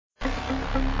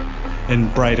in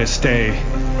brightest day,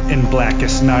 in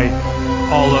blackest night.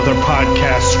 All other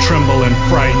podcasts tremble in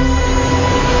fright.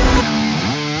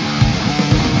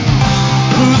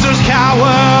 Losers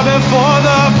cower before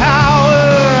the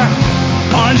power.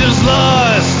 Oranges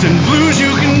lust and blues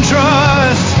you can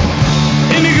trust.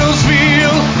 Indigos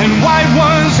feel and white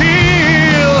ones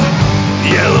heal.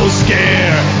 Yellow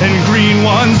scare and green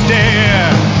ones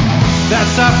dare. That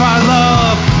sapphire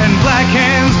love and black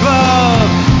hands glove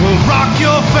will rock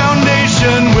your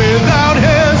foundation without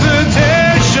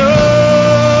hesitation.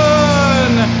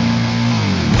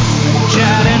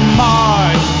 Chad and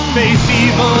Marge face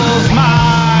evil's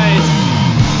might.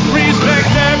 Respect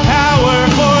their power,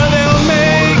 for they'll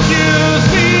make you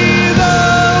see the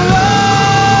light.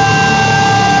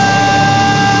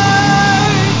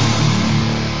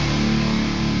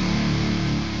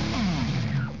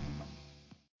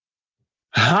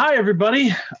 Hi,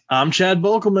 everybody. I'm Chad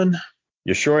Bokelman.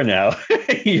 You're sure now?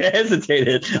 You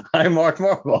hesitated. I'm Mark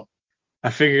Marble. I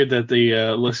figured that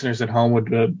the listeners at home would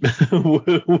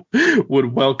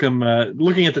welcome,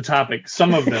 looking at the topic,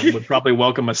 some of them would probably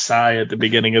welcome a sigh at the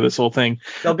beginning of this whole thing.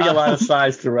 There'll be a lot of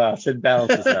sighs throughout. It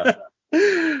balances out.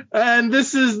 And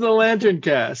this is the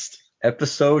LanternCast.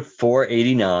 Episode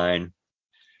 489.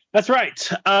 That's right.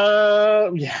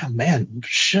 Yeah, man.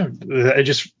 Shit. It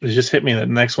just hit me that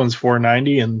the next one's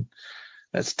 490 and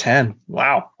that's 10.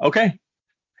 Wow. Okay.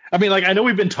 I mean, like, I know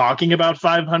we've been talking about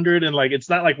 500 and like, it's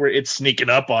not like it's sneaking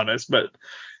up on us, but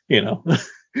you know,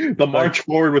 the march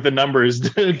forward with the numbers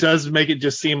does make it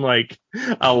just seem like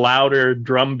a louder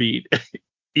drum beat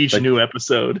each new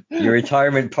episode. Your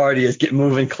retirement party is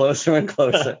moving closer and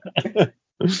closer.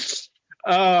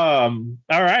 All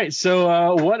right.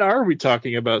 So what are we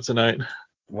talking about tonight?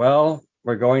 Well,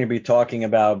 we're going to be talking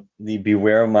about the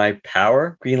Beware My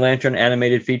Power Green Lantern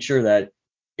animated feature that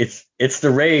it's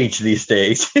the rage these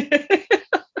days.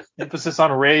 Emphasis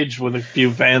on rage with a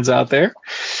few fans out there.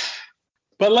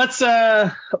 But let's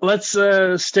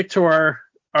stick to our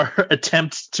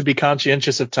attempt to be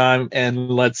conscientious of time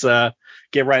and let's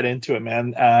get right into it,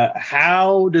 man.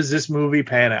 How does this movie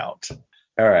pan out?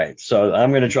 All right, so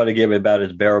I'm going to try to give it about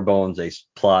as bare bones a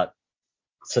plot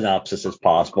synopsis as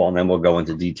possible, and then we'll go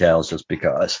into details just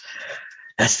because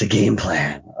that's the game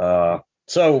plan.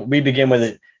 So we begin with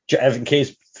it. In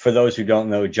case for those who don't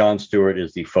know, Jon Stewart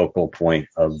is the focal point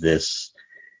of this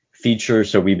feature.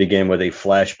 So we begin with a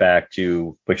flashback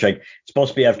to it's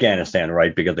supposed to be Afghanistan,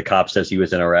 right? Because the cop says he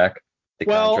was in Iraq.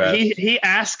 Well, he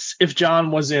asks if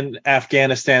John was in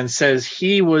Afghanistan, says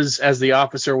he was, as the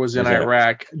officer was in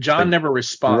Iraq. John never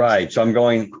responds. Right. So I'm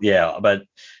going, but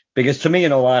because to me,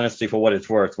 in all honesty, for what it's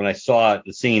worth, when I saw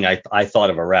the scene, I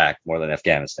thought of Iraq more than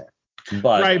Afghanistan.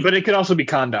 But it could also be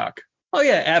Kondak. Oh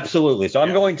yeah, absolutely. So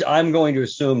I'm going to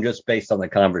assume, just based on the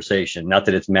conversation, not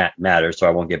that it's matters, so I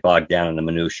won't get bogged down in the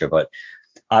minutia, but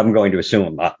I'm going to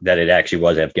assume that it actually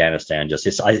was Afghanistan. Just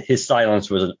his silence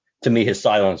was, to me,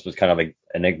 kind of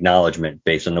an acknowledgement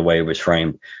based on the way it was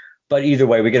framed. But either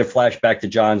way, we get a flashback to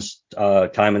John's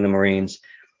time in the Marines,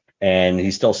 and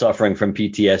he's still suffering from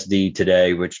PTSD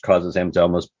today, which causes him to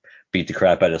almost beat the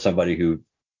crap out of somebody who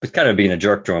was kind of being a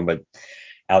jerk to him, but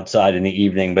outside in the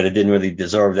evening, but it didn't really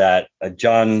deserve that.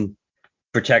 John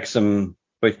protects him,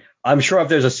 but I'm sure if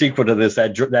there's a sequel to this,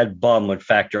 that bum would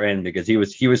factor in, because he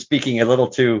was speaking a little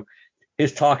too,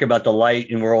 his talk about the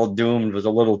light and we're all doomed was a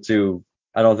little too,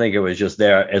 I don't think it was just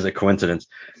there as a coincidence.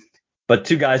 But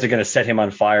two guys are going to set him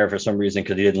on fire for some reason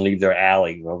because he didn't leave their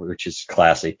alley, which is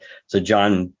classy. So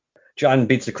John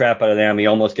beats the crap out of them. He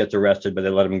almost gets arrested, but they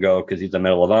let him go because he's a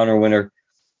Medal of Honor winner.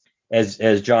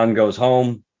 As John goes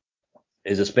home,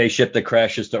 is a spaceship that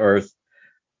crashes to Earth.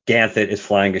 Ganthet is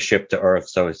flying a ship to Earth,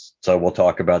 so we'll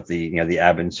talk about the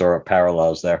ab initio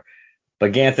parallels there.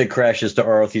 But Ganthet crashes to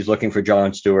Earth. He's looking for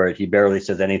Jon Stewart. He barely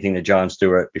says anything to Jon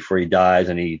Stewart before he dies,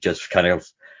 and he just kind of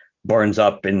burns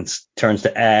up and turns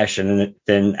to ash. And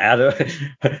then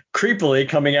creepily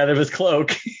coming out of his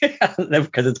cloak,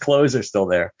 because his clothes are still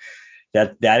there.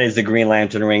 That is the Green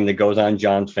Lantern ring that goes on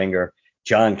Jon's finger.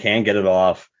 Jon can't get it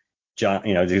off. John,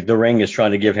 the ring is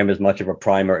trying to give him as much of a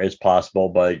primer as possible,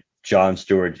 but Jon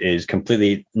Stewart is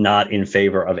completely not in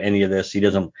favor of any of this. He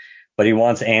doesn't, but he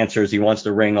wants answers. He wants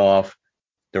the ring off.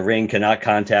 The ring cannot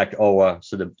contact Oa,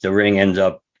 so the ring ends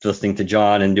up listening to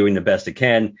Jon and doing the best it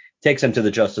can. Takes him to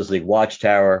the Justice League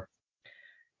Watchtower.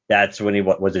 That's when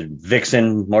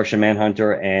Vixen, Martian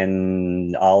Manhunter,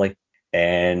 and Ollie,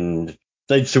 and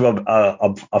leads to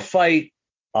a fight.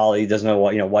 Ollie doesn't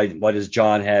know why does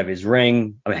Jon have his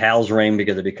ring, Hal's ring,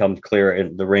 because it becomes clear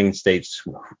in the ring states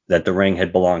that the ring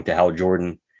had belonged to Hal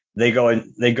Jordan. They go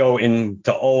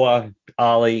into Oa,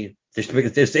 Ollie.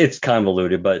 It's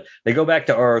convoluted, but they go back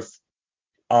to Earth.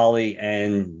 Ollie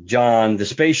and John. The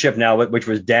spaceship now, which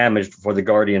was damaged for the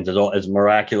Guardians, is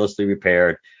miraculously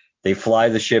repaired. They fly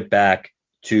the ship back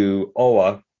to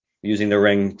Oa using the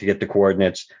ring to get the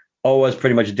coordinates. Oa is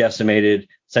pretty much decimated.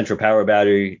 Central power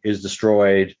battery is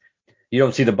destroyed. You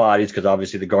don't see the bodies because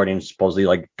obviously the Guardians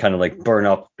supposedly kind of burn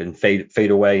up and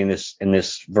fade away in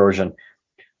this version.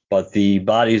 But the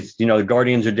bodies, the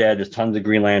Guardians are dead. There's tons of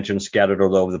Green Lanterns scattered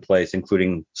all over the place,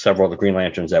 including several of the Green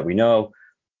Lanterns that we know.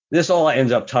 This all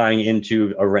ends up tying into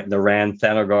the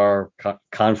Rand-Thanagar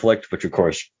conflict, which of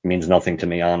course means nothing to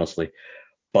me, honestly.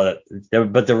 But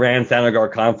the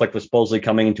Rand-Thanagar conflict was supposedly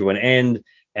coming to an end,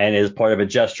 and as part of a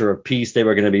gesture of peace, they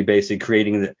were going to be basically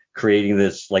creating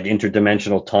this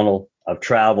interdimensional tunnel of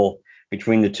travel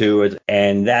between the two,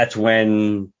 and that's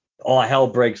when all hell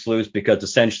breaks loose, because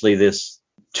essentially this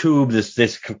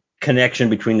connection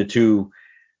between the two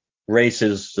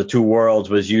races, the two worlds,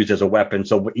 was used as a weapon.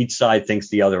 So each side thinks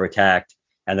the other attacked,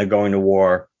 and they're going to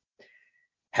war.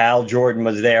 Hal Jordan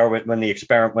was there when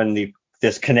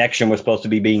this connection was supposed to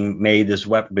be being made. This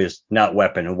weapon,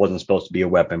 it wasn't supposed to be a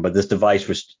weapon, but this device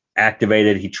was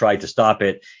activated. He tried to stop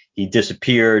it. He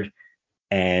disappeared,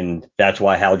 and that's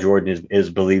why Hal Jordan is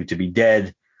believed to be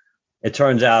dead. It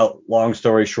turns out, long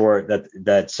story short, that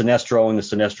Sinestro and the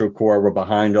Sinestro Corps were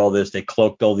behind all this. They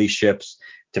cloaked all these ships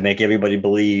to make everybody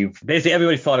believe. Basically,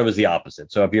 everybody thought it was the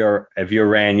opposite. So if you're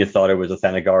Rand, you thought it was the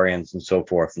Thanagarians and so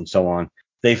forth and so on.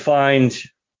 They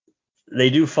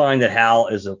do find that Hal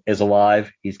is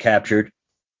alive. He's captured.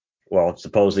 Well,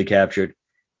 supposedly captured.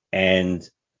 And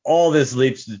all this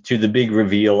leads to the big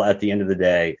reveal at the end of the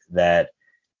day that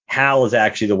Hal is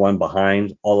actually the one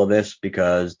behind all of this,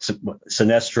 because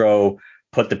Sinestro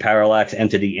put the parallax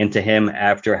entity into him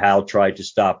after Hal tried to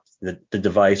stop the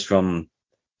device from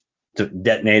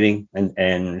detonating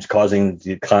and causing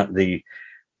the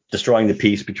destroying the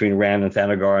peace between Rand and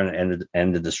Thanagar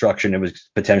and the destruction it was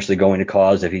potentially going to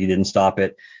cause if he didn't stop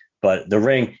it. But the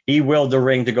ring, he willed the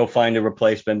ring to go find a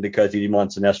replacement because he didn't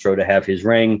want Sinestro to have his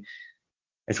ring.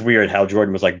 It's weird how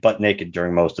Jordan was butt naked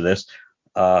during most of this.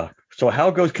 So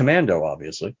Hal goes commando,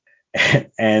 obviously.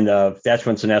 And that's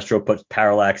when Sinestro puts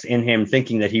parallax in him,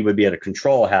 thinking that he would be able to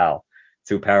control Hal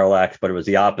through parallax, but it was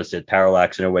the opposite.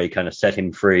 Parallax, in a way, kind of set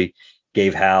him free,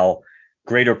 gave Hal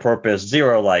greater purpose,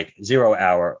 zero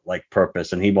hour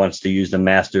purpose, and he wants to use the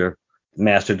master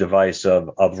device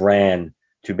of Rand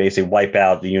to basically wipe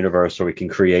out the universe so he can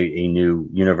create a new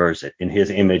universe in his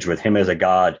image with him as a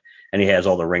god. And he has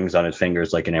all the rings on his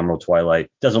fingers like an Emerald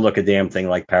Twilight. Doesn't look a damn thing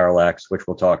like Parallax, which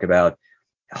we'll talk about.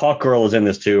 Hawkgirl is in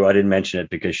this too. I didn't mention it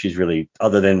because she's really,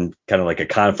 other than kind of like a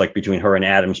conflict between her and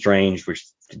Adam Strange, which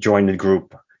joined the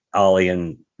group, Ollie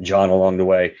and John along the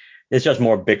way. It's just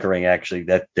more bickering, actually,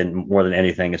 more than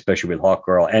anything, especially with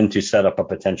Hawkgirl, and to set up a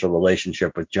potential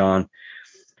relationship with John.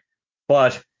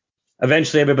 But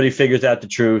eventually everybody figures out the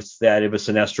truth, that it was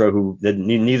Sinestro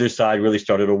neither side really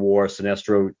started a war.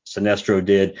 Sinestro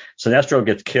did. Sinestro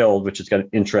gets killed, which is kind of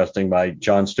interesting, by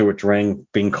John Stewart's ring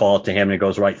being called to him, and it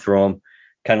goes right through him.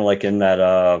 Kind of like in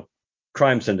that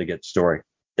Crime Syndicate story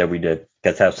that we did.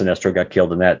 That's how Sinestro got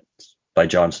killed in that, by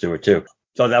John Stewart too.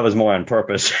 So that was more on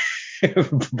purpose,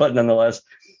 but nonetheless.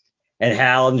 And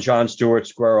Hal and John Stewart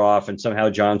square off, and somehow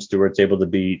John Stewart's able to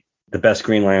be the best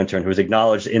Green Lantern, who's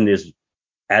acknowledged in this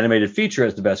animated feature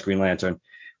as the best Green Lantern,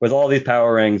 with all these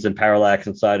power rings and parallax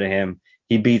inside of him.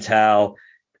 He beats Hal.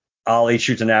 Ollie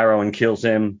shoots an arrow and kills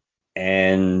him,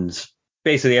 and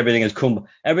basically everything is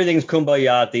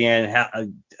kumbaya at the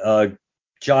end.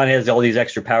 John has all these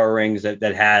extra power rings that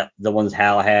the ones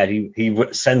Hal had. He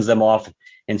sends them off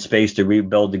in space to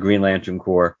rebuild the Green Lantern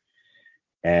Corps,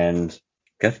 and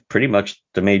that's pretty much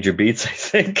the major beats, I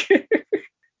think.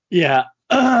 Yeah.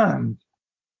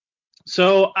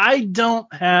 So I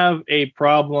don't have a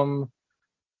problem.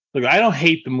 Look, I don't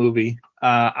hate the movie.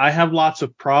 I have lots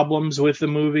of problems with the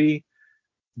movie,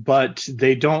 but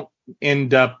they don't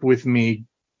end up with me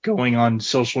going on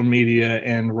social media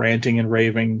and ranting and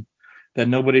raving that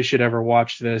nobody should ever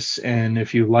watch this, and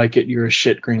if you like it, you're a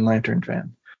shit Green Lantern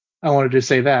fan. I wanted to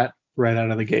say that right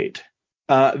out of the gate.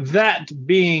 That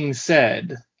being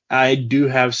said, I do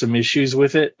have some issues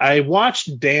with it. I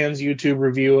watched Dan's YouTube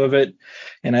review of it,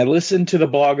 and I listened to the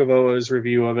Blog of Oa's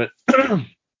review of it,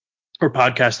 or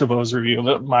Podcast of Oa's review of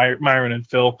it, Myron and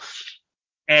Phil.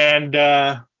 And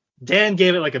Dan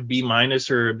gave it like a B-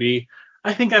 or a B.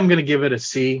 I think I'm going to give it a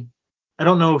C. I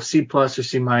don't know if C+ or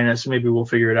C-. Maybe we'll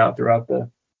figure it out throughout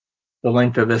the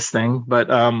length of this thing. But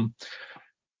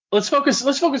let's focus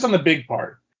on the big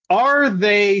part. Are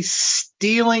they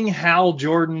stealing Hal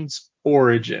Jordan's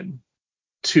origin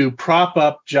to prop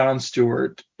up John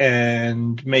Stewart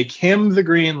and make him the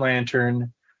Green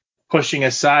Lantern pushing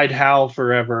aside Hal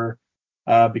forever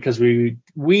because we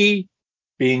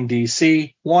being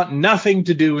DC want nothing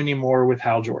to do anymore with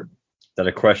Hal Jordan. Is that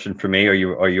a question for me?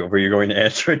 Were you going to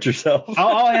answer it yourself?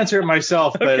 I'll answer it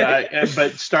myself, Okay.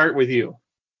 but start with you.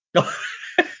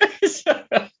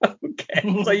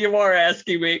 Okay, so you are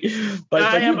asking me, but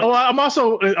I'm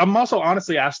also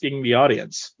honestly asking the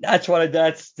audience.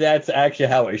 That's actually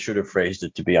how I should have phrased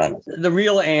it, to be honest. The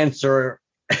real answer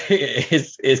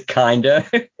is kinda.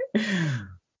 I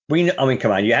mean,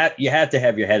 come on, you have to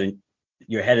have your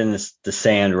head in the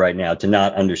sand right now to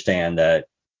not understand that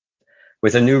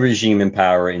with a new regime in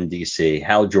power in DC,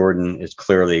 Hal Jordan is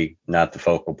clearly not the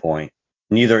focal point.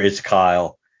 Neither is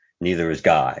Kyle, neither is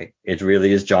Guy. It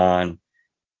really is John.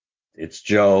 It's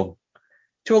Joe.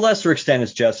 To a lesser extent,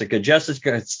 it's Jessica.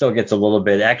 Jessica still gets a little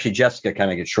bit. Actually, Jessica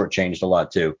kind of gets shortchanged a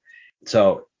lot too.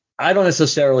 So I don't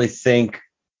necessarily think,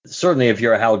 certainly if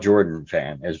you're a Hal Jordan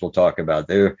fan, as we'll talk about,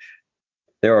 there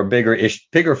are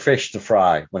bigger fish to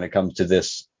fry when it comes to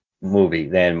this movie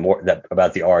than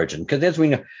about the origin.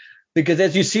 Because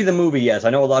as you see the movie, yes,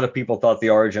 I know a lot of people thought the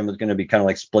origin was going to be kind of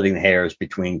like splitting hairs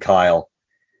between Kyle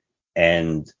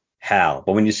and Hal,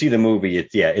 but when you see the movie,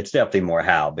 it's definitely more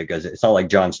Hal, because it's not like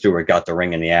Jon Stewart got the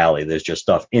ring in the alley. There's just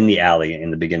stuff in the alley in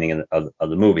the beginning of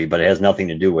the movie, but it has nothing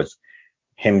to do with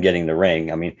him getting the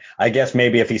ring. I mean, I guess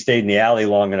maybe if he stayed in the alley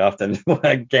long enough, then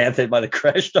Ganthet might have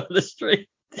crashed on the street.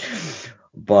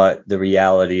 But the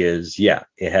reality is, yeah,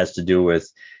 it has to do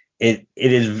with it.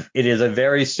 It is a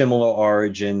very similar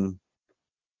origin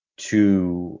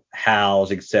to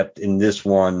Hal's, except in this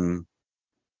one,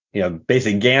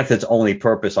 basically Ganthet's only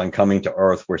purpose on coming to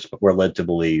Earth, we're led to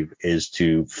believe, is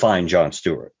to find Jon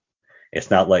Stewart. It's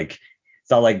not like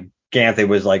Ganthet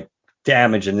was like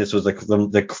damaged and this was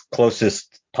the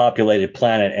closest populated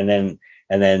planet, and then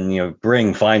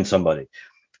find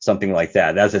something like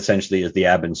that. That's essentially is the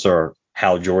Ab and Sur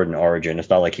Hal Jordan origin. It's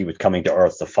not like he was coming to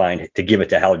Earth to give it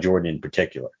to Hal Jordan in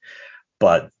particular,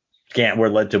 but we're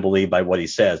led to believe by what he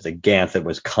says that Ganthet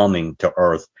was coming to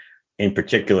Earth in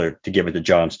particular to give it to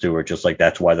Jon Stewart, just like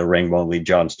that's why the ring won't leave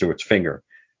Jon Stewart's finger.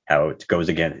 How it goes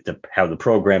again, how the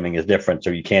programming is different, so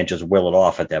you can't just will it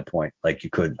off at that point like you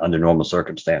could under normal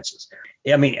circumstances.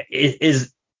 I mean,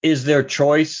 is their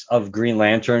choice of Green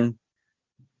Lantern,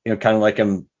 kind of like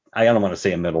I don't want to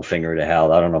say a middle finger to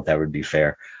Hal. I don't know if that would be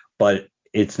fair, but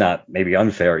it's not maybe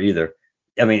unfair either.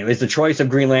 I mean, is the choice of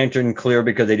Green Lantern clear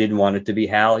because they didn't want it to be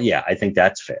Hal? Yeah, I think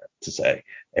that's fair to say.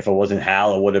 If it wasn't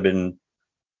Hal,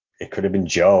 it could have been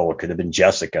Joe. It could have been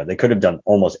Jessica. They could have done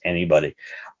almost anybody.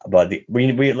 But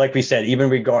we like we said,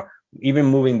 even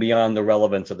moving beyond the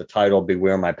relevance of the title,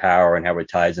 Beware My Power, and how it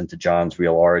ties into John's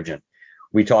real origin.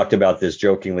 We talked about this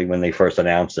jokingly when they first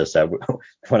announced this.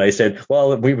 When I said,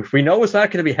 well, we know it's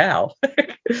not going to be Hal.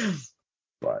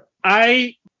 But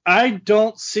I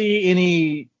don't see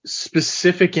any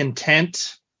specific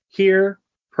intent here,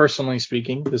 personally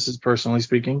speaking. This is personally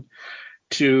speaking,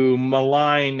 to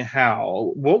malign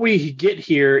Hal. What we get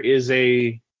here is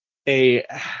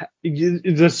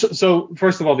so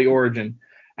first of all, the origin.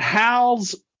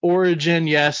 Hal's origin,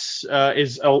 yes,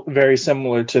 is very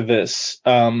similar to this,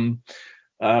 but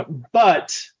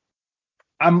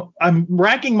I'm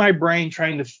racking my brain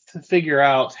trying to figure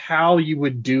out how you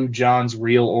would do John's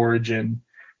real origin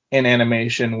in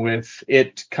animation with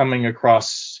it coming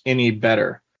across any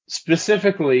better.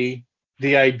 Specifically,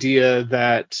 the idea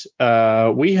that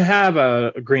we have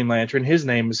a Green Lantern. His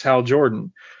name is Hal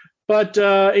Jordan. But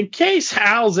in case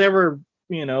Hal's ever,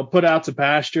 put out to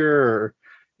pasture, or,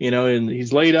 and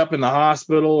he's laid up in the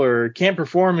hospital or can't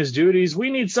perform his duties, we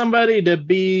need somebody to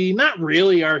be not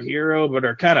really our hero, but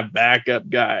our kind of backup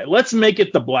guy. Let's make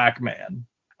it the Black Man.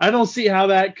 I don't see how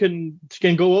that can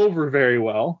go over very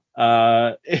well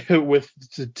with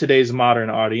today's modern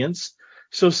audience.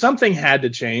 So something had to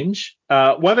change.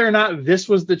 Whether or not this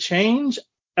was the change,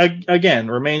 again,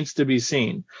 remains to be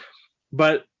seen.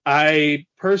 But I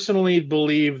personally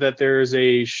believe that there is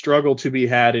a struggle to be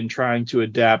had in trying to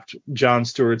adapt Jon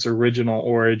Stewart's original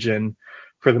origin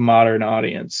for the modern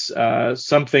audience.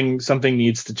 Something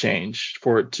needs to change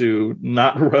for it to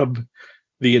not rub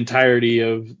the entirety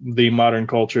of the modern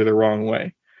culture the wrong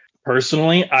way.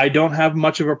 Personally, I don't have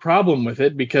much of a problem with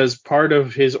it, because part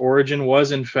of his origin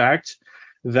was, in fact,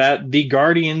 that the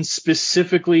Guardians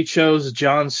specifically chose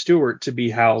Jon Stewart to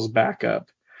be Hal's backup.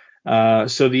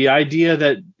 So the idea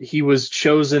that he was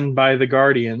chosen by the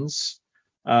Guardians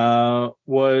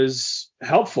was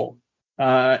helpful.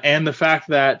 And the fact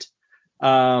that,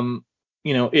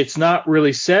 it's not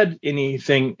really said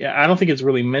anything. I don't think it's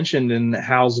really mentioned in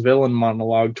Hal's villain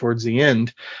monologue towards the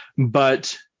end,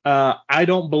 but I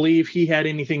don't believe he had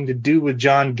anything to do with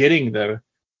John getting the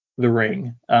the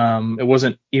ring. It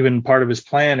wasn't even part of his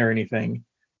plan or anything.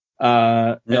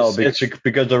 No,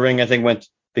 because the ring, I think, went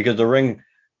because the ring,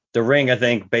 I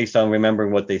think, based on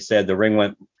remembering what they said, the ring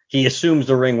went. He assumes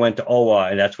the ring went to Oa,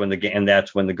 and that's when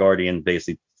the Guardian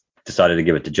basically decided to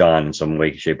give it to John in some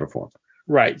way, shape, or form.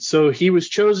 Right. So he was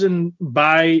chosen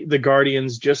by the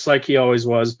Guardians, just like he always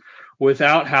was,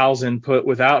 without Hal's input,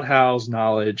 without Hal's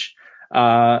knowledge.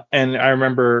 And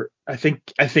I think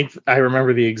I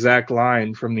remember the exact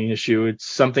line from the issue. It's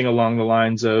something along the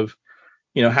lines of,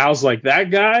 Hal's like that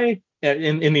guy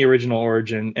in the original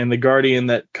Origin, and the Guardian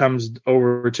that comes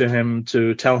over to him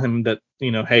to tell him that,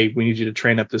 hey, we need you to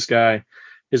train up this guy,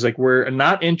 is like, we're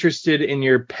not interested in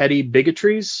your petty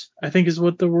bigotries, I think is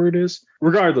what the word is.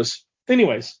 Regardless.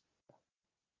 Anyways,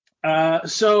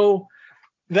 so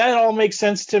that all makes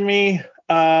sense to me.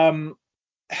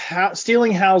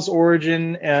 Stealing Hal's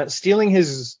origin, stealing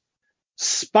his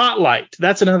spotlight.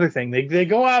 That's another thing. They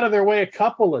go out of their way a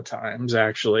couple of times,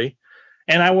 actually.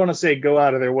 And I want to say go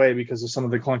out of their way because of some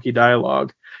of the clunky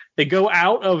dialogue. They go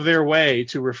out of their way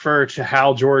to refer to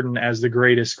Hal Jordan as the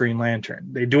greatest Green Lantern.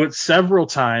 They do it several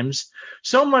times,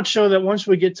 so much so that once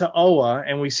we get to Oa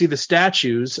and we see the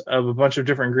statues of a bunch of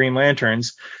different Green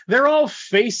Lanterns, they're all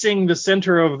facing the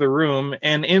center of the room,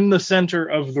 and in the center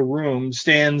of the room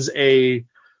stands a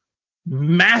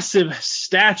massive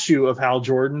statue of Hal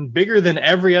Jordan, bigger than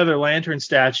every other Lantern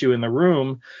statue in the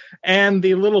room. And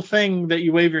the little thing that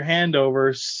you wave your hand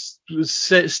over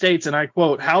states, and I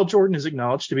quote, Hal Jordan is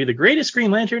acknowledged to be the greatest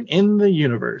Green Lantern in the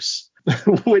universe,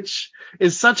 which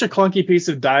is such a clunky piece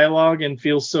of dialogue and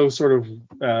feels so sort of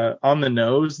on the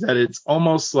nose that it's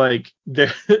almost like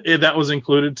that was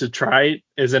included to try it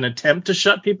as an attempt to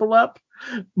shut people up,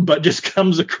 but just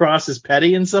comes across as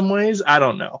petty in some ways. I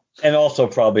don't know. And also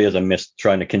probably as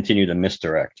trying to continue to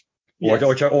misdirect. Yes.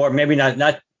 Or maybe not.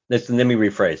 Let me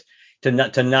rephrase. To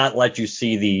not let you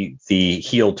see the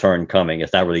heel turn coming.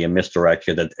 It's not really a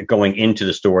misdirection. That going into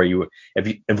the story,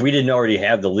 if we didn't already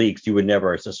have the leaks, you would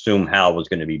never assume Hal was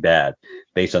going to be bad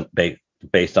based on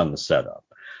the setup.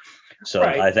 So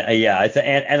right.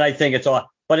 I think it's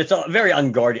all, but it's all very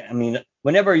unguarded. I mean,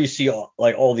 whenever you see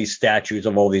all these statues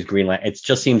of all these Green Lanterns, it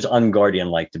just seems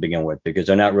unguardian-like to begin with, because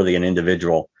they're not really an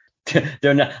individual. They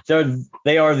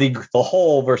are the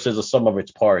whole versus the sum of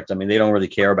its parts. I mean, they don't really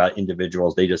care about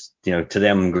individuals. They just, to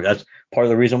them, that's part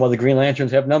of the reason why the Green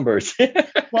Lanterns have numbers.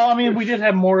 Well, I mean, we did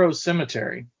have Morrow's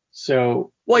cemetery,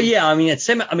 so. Well, yeah, I mean, a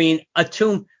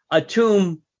tomb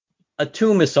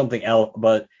is something else,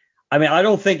 but I mean, I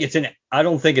don't think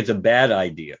it's a bad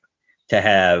idea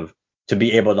to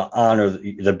be able to honor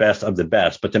the best of the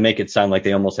best, but to make it sound like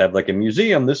they almost have like a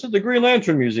museum. This is the Green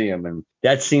Lantern Museum. And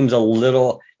that seems a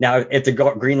little, now if the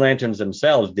Green Lanterns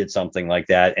themselves did something like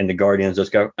that and the Guardians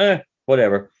just go,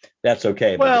 whatever, that's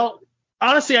okay. Well,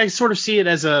 honestly, I sort of see it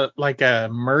as a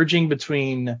merging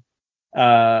between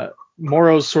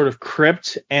Morrow's sort of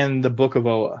crypt and the Book of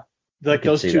Oa. Like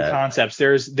those two concepts.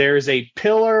 There's a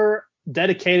pillar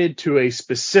dedicated to a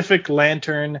specific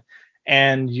lantern,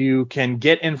 and you can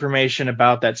get information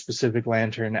about that specific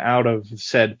lantern out of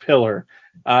said pillar.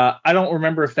 I don't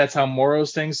remember if that's how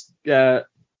Morrow's things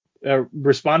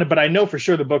responded, but I know for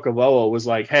sure the Book of Oa was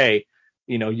like, hey,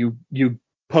 you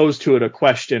pose to it a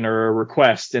question or a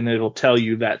request, and it'll tell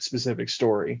you that specific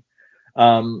story.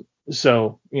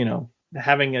 So,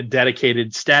 having a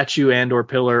dedicated statue and or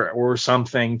pillar or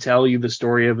something tell you the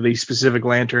story of the specific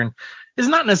lantern is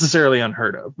not necessarily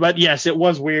unheard of. But yes, it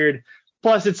was weird.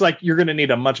 Plus, it's like you're going to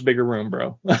need a much bigger room,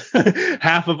 bro.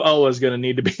 Half of Oa is going to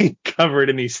need to be covered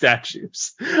in these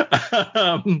statues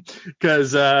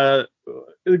because the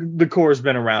core's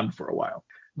been around for a while.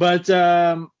 But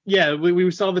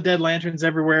we saw the dead lanterns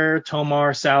everywhere.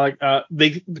 Tomar, Salak,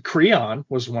 the Creon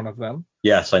was one of them.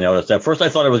 Yes, I noticed. At first, I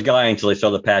thought it was Guy until I saw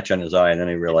the patch on his eye, and then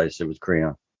I realized it was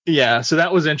Creon. Yeah, so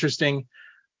that was interesting.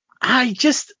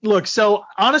 So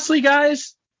honestly,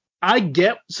 guys, I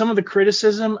get some of the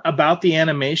criticism about the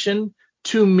animation.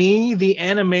 To me, the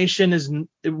animation is,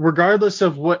 regardless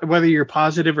of whether you're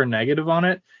positive or negative on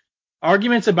it,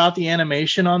 arguments about the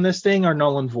animation on this thing are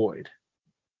null and void.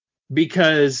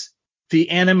 Because the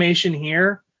animation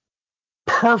here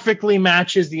perfectly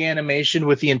matches the animation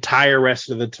with the entire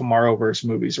rest of the Tomorrowverse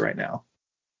movies right now.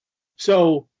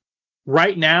 So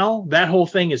right now, that whole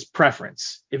thing is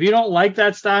preference. If you don't like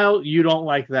that style, you don't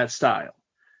like that style.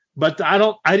 But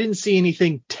I didn't see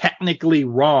anything technically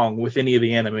wrong with any of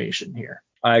the animation here.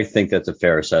 I think that's a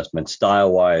fair assessment.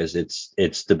 Style-wise,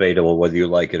 it's debatable whether you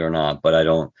like it or not, but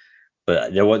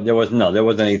there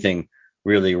wasn't anything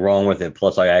really wrong with it.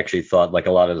 Plus, I actually thought like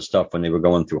a lot of the stuff when they were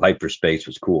going through hyperspace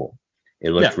was cool. It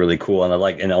looked really cool,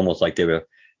 and almost like they were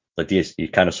Like these, you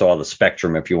kind of saw the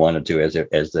spectrum, if you wanted to, as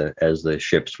the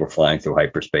ships were flying through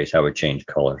hyperspace, how it changed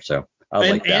color. So I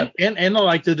like that. And I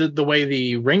like the way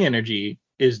the ring energy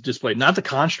is displayed, not the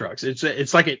constructs.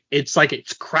 It's like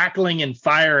it's crackling and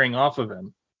firing off of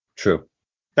him. True.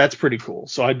 That's pretty cool.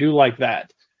 So I do like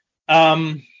that.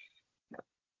 Man,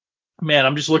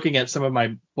 I'm just looking at some of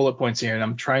my bullet points here, and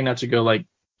I'm trying not to go like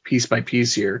piece by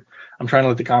piece here. I'm trying to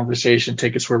let the conversation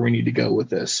take us where we need to go with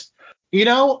this. You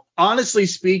know, honestly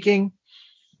speaking,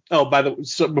 so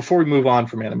before we move on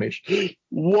from animation,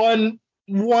 one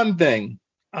thing,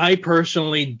 I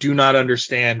personally do not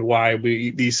understand why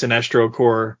the Sinestro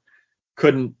Corps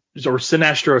couldn't, or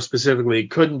Sinestro specifically,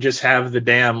 couldn't just have the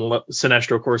damn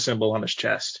Sinestro Corps symbol on his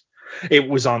chest. It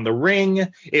was on the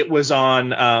ring. It was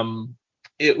on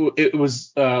it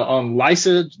was on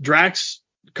Lysa Drax's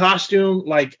costume.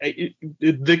 Like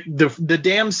the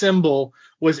damn symbol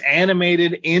was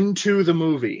animated into the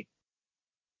movie.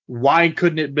 Why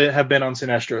couldn't it have been on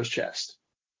Sinestro's chest?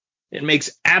 It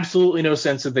makes absolutely no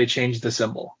sense that they changed the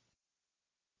symbol.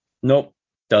 Nope,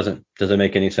 doesn't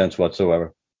make any sense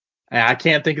whatsoever. I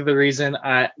can't think of the reason.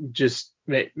 I just,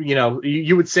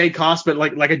 you would say cost, but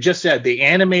like I just said, they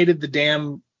animated the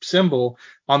damn symbol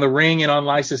on the ring and on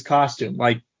Lysa's costume.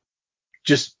 Like,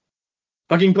 just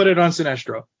fucking put it on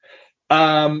Sinestro.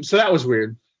 So that was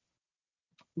weird.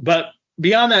 But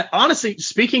beyond that, honestly,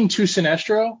 speaking to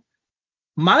Sinestro,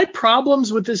 my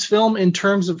problems with this film in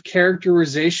terms of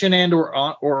characterization and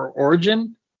or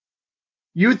origin,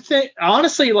 you'd think,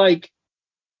 honestly, like,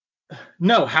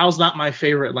 no, Hal's not my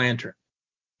favorite Lantern,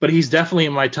 but he's definitely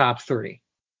in my top 3.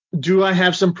 Do I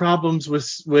have some problems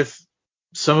with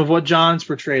some of what John's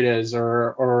portrayed as,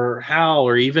 or Hal,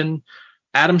 or even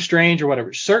Adam Strange or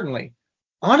whatever? Certainly.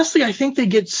 Honestly, I think they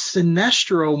get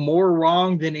Sinestro more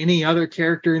wrong than any other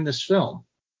character in this film.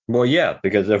 Well, yeah,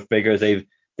 because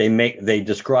they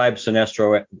describe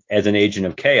Sinestro as an agent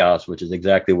of chaos, which is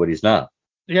exactly what he's not.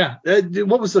 Yeah.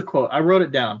 What was the quote? I wrote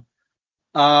it down.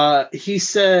 He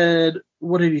said,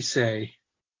 what did he say?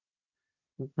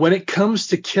 When it comes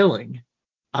to killing,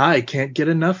 I can't get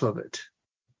enough of it.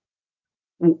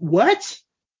 What?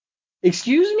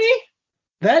 Excuse me?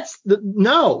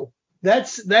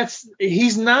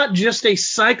 He's not just a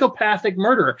psychopathic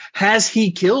murderer. Has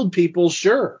he killed people?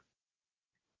 Sure.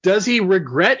 Does he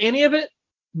regret any of it?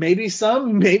 Maybe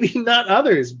some, maybe not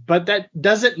others, but that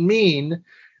doesn't mean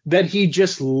that he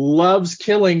just loves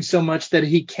killing so much that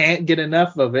he can't get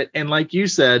enough of it. And like you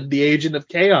said, the agent of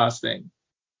chaos thing.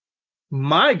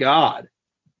 My God.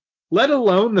 Let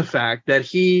alone the fact that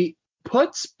he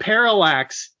puts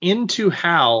Parallax into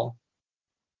Hal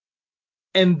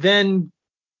and then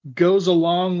goes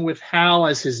along with Hal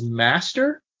as his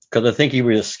master. Because I think he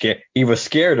was scared. He was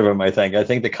scared of him. I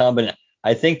think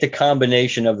the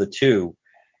combination of the two.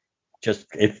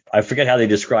 I forget how they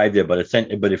described it, but it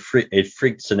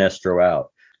freaked Sinestro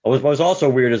out. What was also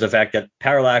weird is the fact that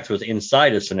Parallax was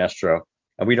inside of Sinestro,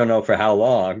 and we don't know for how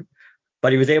long,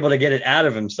 but he was able to get it out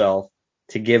of himself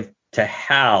to give to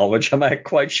Hal, which I'm not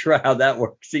quite sure how that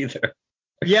works either.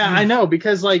 Yeah, I know,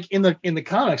 because like in the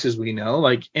comics, as we know,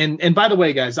 like, and by the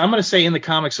way, guys, I'm going to say in the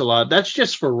comics a lot. That's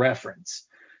just for reference.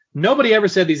 Nobody ever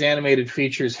said these animated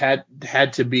features had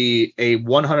to be a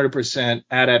 100%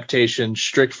 adaptation,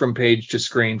 strict from page to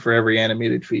screen for every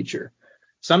animated feature.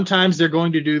 Sometimes they're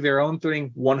going to do their own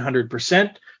thing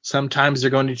 100%. Sometimes they're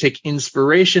going to take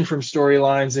inspiration from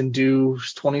storylines and do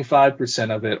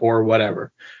 25% of it or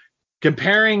whatever.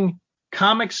 Comparing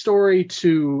comic story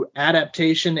to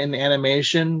adaptation and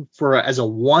animation as a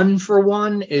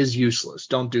 1-for-1 is useless.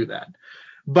 Don't do that.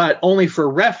 But only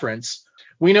for reference,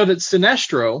 we know that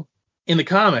Sinestro in the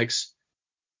comics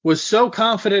was so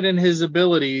confident in his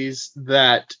abilities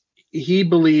that he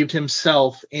believed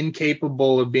himself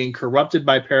incapable of being corrupted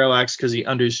by Parallax because he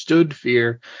understood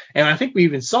fear. And I think we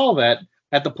even saw that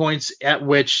at the points at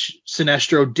which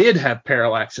Sinestro did have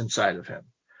Parallax inside of him.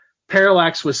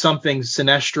 Parallax was something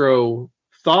Sinestro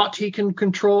thought he could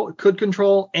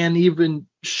control, and even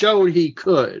showed he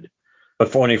could.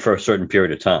 But only for a certain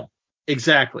period of time.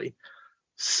 Exactly.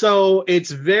 So it's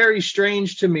very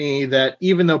strange to me that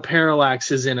even though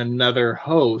Parallax is in another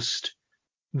host,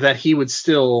 that he would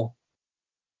still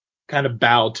kind of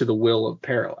bow to the will of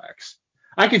Parallax.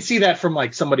 I could see that from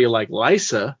like somebody like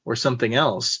Lysa or something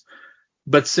else,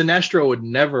 but Sinestro would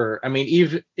never. I mean,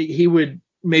 even he would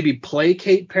maybe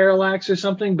placate Parallax or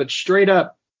something, but straight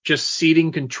up just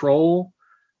ceding control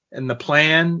and the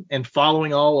plan and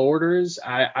following all orders.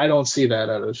 I don't see that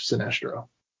out of Sinestro.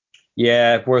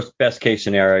 Yeah, best case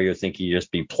scenario, you think he'd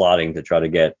just be plotting to try to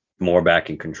get more back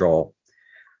in control.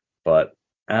 But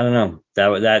I don't know.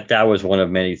 That was one of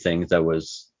many things that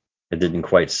was it didn't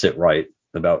quite sit right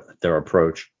about their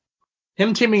approach.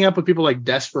 Him teaming up with people like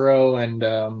Despero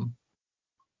and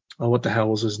what the hell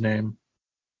was his name?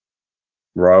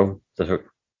 Rowe, that's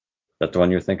the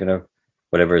one you're thinking of?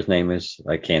 Whatever his name is,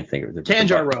 I can't think of it.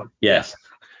 Kanjar Rowe. Yes.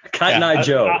 Cotton Eye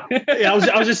Joe. I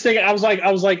was just thinking. I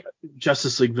was like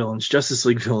Justice League villains,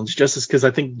 because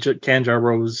I think Kanjar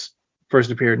Rose first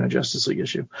appeared in a Justice League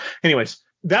issue. Anyways,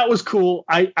 that was cool.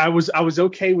 I was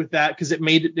okay with that because it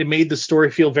made the story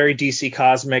feel very DC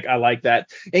cosmic. I like that,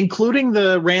 including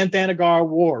the Rann-Thanagar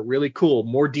War. Really cool.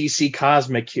 More DC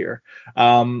cosmic here.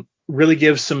 Really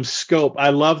gives some scope. I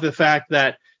love the fact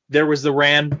that there was the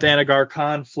Rann-Thanagar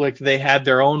conflict. They had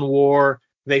their own war.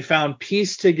 They found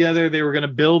peace together. They were going to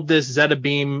build this Zeta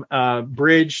Beam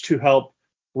bridge to help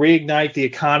reignite the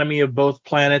economy of both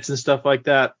planets and stuff like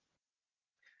that.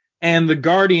 And the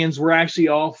Guardians were actually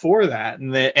all for that.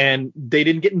 And they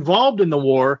didn't get involved in the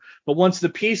war. But once the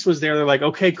peace was there, they're like,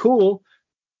 okay, cool.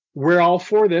 We're all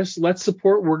for this. Let's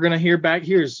support. We're going to hear back.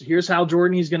 Here's Hal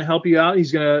Jordan. He's going to help you out.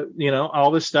 He's going to,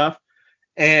 all this stuff.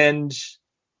 And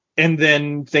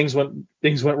then things went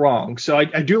wrong. So I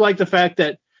do like the fact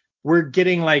that we're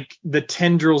getting like the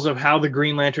tendrils of how the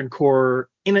Green Lantern Corps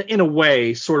in a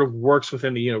way sort of works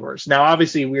within the universe. Now,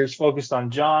 obviously we're focused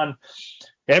on John.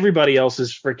 Everybody else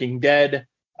is freaking dead.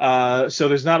 So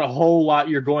there's not a whole lot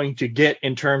you're going to get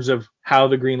in terms of how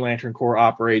the Green Lantern Corps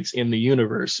operates in the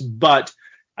universe. But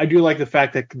I do like the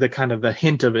fact that the kind of the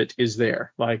hint of it is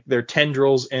there, like their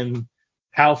tendrils and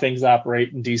how things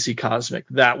operate in DC Cosmic.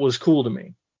 That was cool to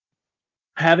me.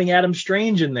 Having Adam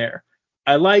Strange in there,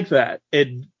 I like that.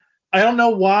 I don't know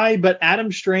why, but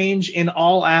Adam Strange in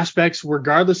all aspects,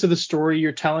 regardless of the story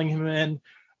you're telling him in,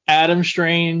 Adam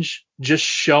Strange just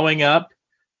showing up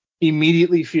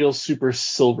immediately feels super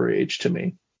Silver Age to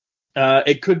me.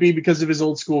 It could be because of his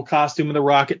old school costume and the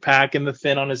rocket pack and the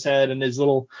fin on his head and his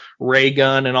little ray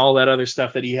gun and all that other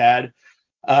stuff that he had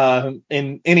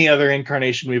in any other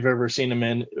incarnation we've ever seen him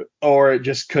in, or it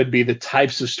just could be the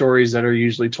types of stories that are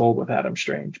usually told with Adam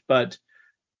Strange. But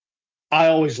I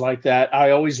always like that.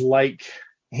 I always like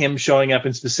him showing up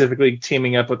and specifically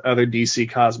teaming up with other DC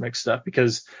Cosmic stuff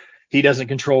because he doesn't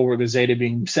control where the Zeta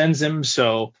Beam sends him.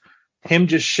 So him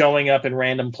just showing up in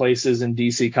random places in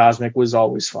DC Cosmic was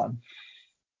always fun.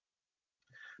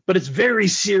 But it's very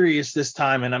serious this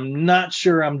time, and I'm not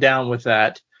sure I'm down with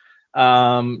that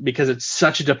because it's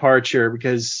such a departure.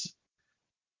 Because,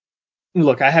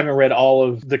 look, I haven't read all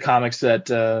of the comics that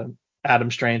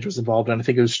Adam Strange was involved in. I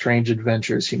think it was Strange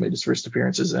Adventures he made his first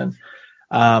appearances in.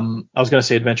 I was going to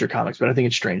say Adventure Comics, but I think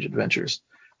it's Strange Adventures.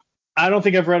 I don't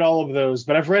think I've read all of those,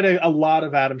 but I've read a lot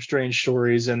of Adam Strange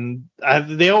stories, and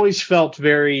they always felt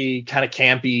very kind of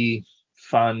campy,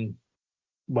 fun,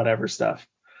 whatever stuff.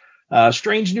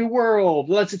 Strange New World,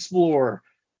 let's explore,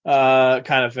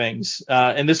 kind of things.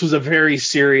 And this was a very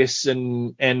serious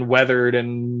and weathered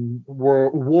and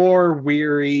war-weary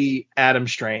Adam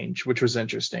Strange, which was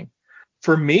interesting.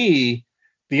 For me,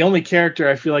 the only character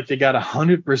I feel like they got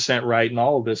 100% right in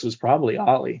all of this was probably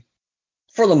Ollie.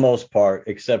 For the most part,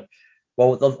 except,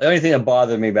 well, the only thing that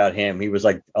bothered me about him, he was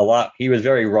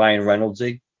very Ryan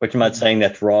Reynoldsy, which I'm not saying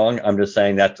that's wrong. I'm just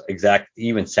saying that's he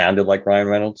even sounded like Ryan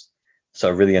Reynolds. So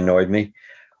it really annoyed me.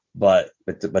 But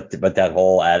the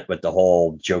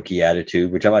whole jokey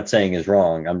attitude, which I'm not saying is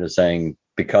wrong. I'm just saying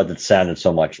because it sounded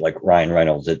so much like Ryan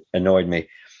Reynolds, it annoyed me.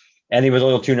 And he was a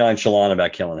little too nonchalant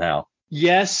about killing Hal.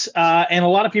 Yes, and a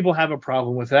lot of people have a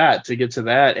problem with that, to get to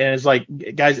that. And it's like,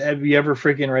 guys, have you ever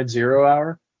freaking read Zero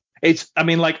Hour?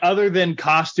 Other than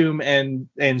costume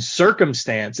and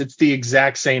circumstance, it's the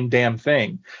exact same damn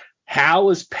thing. Hal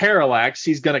is Parallax.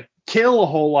 He's going to kill a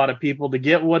whole lot of people to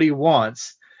get what he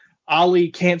wants.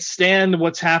 Ollie can't stand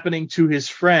what's happening to his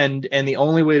friend, and the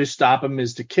only way to stop him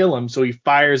is to kill him, so he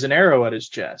fires an arrow at his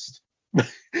chest.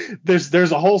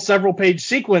 There's a whole several page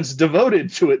sequence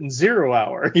devoted to it in Zero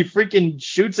Hour. He freaking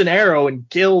shoots an arrow and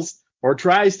kills or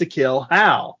tries to kill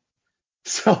Hal.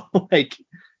 So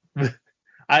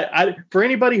I for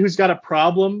anybody who's got a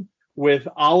problem with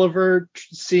Oliver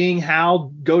seeing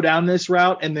Hal go down this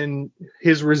route and then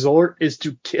his resort is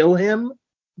to kill him,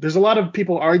 there's a lot of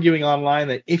people arguing online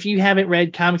that if you haven't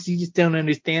read comics, you just don't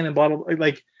understand and blah, blah, blah.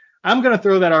 Like, I'm going to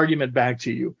throw that argument back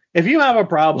to you. If you have a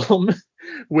problem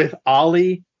with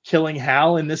Ollie killing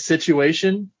Hal in this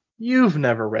situation, you've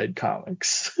never read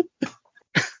comics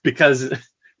because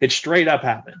it straight up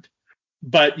happened.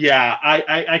 But yeah,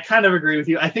 I kind of agree with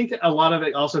you. I think a lot of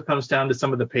it also comes down to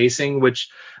some of the pacing, which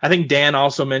I think Dan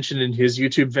also mentioned in his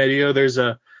YouTube video. There's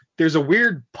a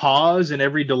weird pause in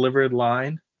every delivered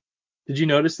line. Did you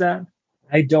notice that?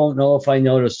 I don't know if I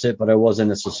noticed it, but I wasn't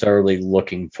necessarily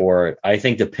looking for it. I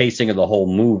think the pacing of the whole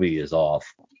movie is off.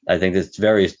 I think it's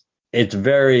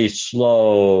very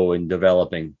slow in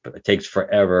developing. It takes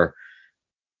forever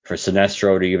for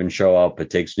Sinestro to even show up. It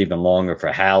takes even longer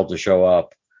for Hal to show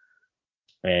up.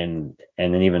 And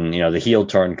then even the heel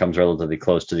turn comes relatively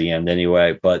close to the end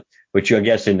anyway, but which I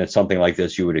guess in something like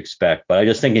this you would expect. But I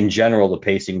just think in general the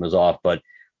pacing was off. But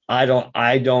I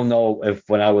don't know if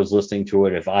when I was listening to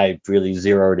it if I really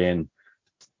zeroed in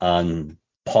on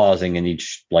pausing in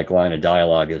each line of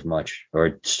dialogue as much, or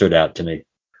it stood out to me.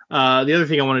 The other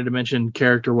thing I wanted to mention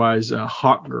character wise,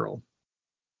 Hawk Girl.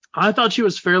 I thought she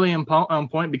was fairly on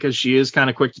point because she is kind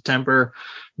of quick to temper,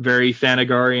 very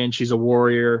Thanagarian. She's a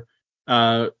warrior,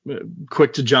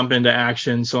 quick to jump into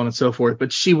action, so on and so forth.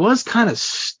 But she was kind of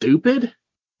stupid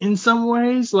in some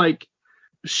ways. Like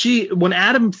when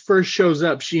Adam first shows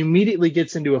up, she immediately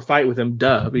gets into a fight with him,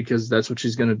 because that's what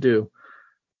she's going to do.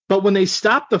 But when they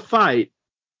stop the fight,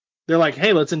 they're like,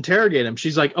 hey, let's interrogate him.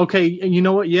 She's like, okay, you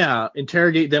know what? Yeah,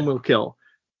 interrogate, then we'll kill.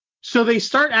 So they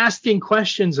start asking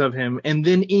questions of him, and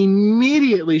then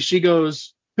immediately she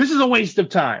goes, this is a waste of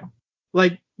time.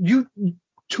 Like, you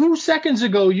 2 seconds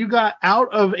ago, you got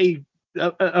out of a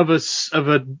to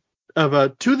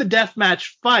the death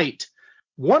match fight,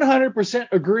 100%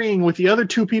 agreeing with the other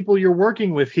two people you're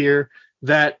working with here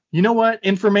that, you know what,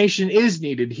 information is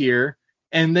needed here.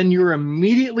 And then you're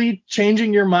immediately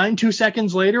changing your mind 2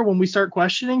 seconds later when we start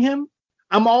questioning him.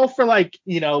 I'm all for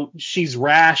she's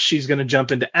rash. She's going to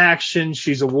jump into action.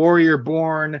 She's a warrior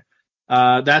born.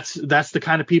 That's the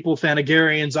kind of people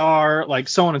Thanagarians are, like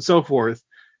so on and so forth.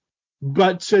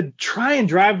 But to try and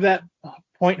drive that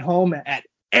point home at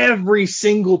every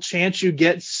single chance you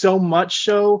get, so much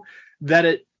so that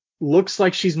it looks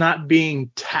like she's not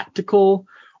being tactical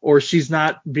or she's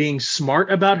not being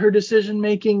smart about her decision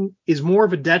making, is more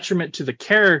of a detriment to the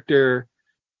character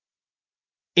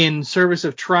in service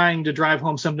of trying to drive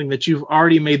home something that you've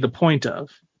already made the point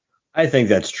of. I think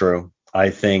that's true. I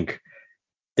think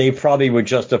they probably would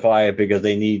justify it because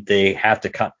they have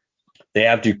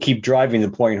to keep driving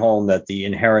the point home that the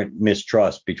inherent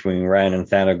mistrust between Ran and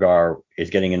Thanagar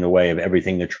is getting in the way of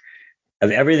everything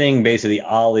basically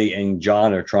Ollie and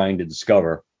John are trying to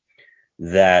discover.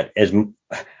 That is,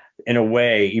 in a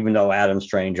way, even though Adam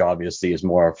Strange obviously is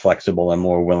more flexible and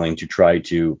more willing to try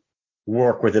to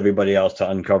work with everybody else to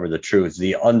uncover the truth,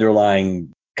 the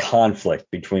underlying conflict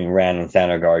between Ran and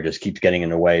Thanagar just keeps getting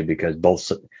in the way because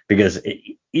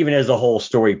even as the whole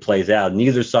story plays out,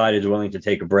 neither side is willing to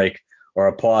take a break or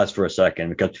a pause for a second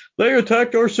because they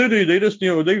attacked our city. They just,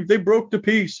 they broke the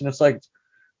peace. And it's like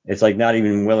not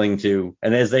even willing to.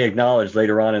 And as they acknowledge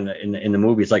later on in the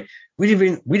movie, it's like, we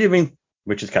didn't even,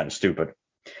 which is kind of stupid.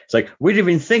 It's like, we didn't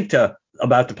even think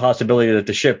about the possibility that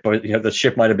the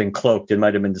ship might have been cloaked, it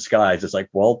might have been disguised. It's like,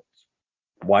 well,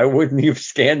 why wouldn't you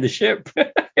scan the ship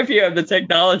if you have the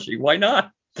technology? Why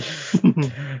not?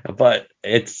 But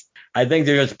I think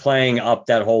they're just playing up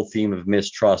that whole theme of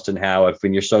mistrust and how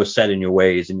when you're so set in your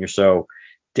ways and you're so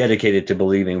dedicated to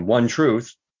believing one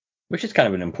truth, which is kind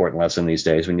of an important lesson these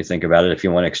days when you think about it, if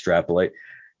you want to extrapolate,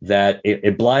 that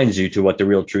it blinds you to what the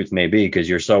real truth may be because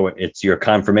it's your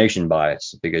confirmation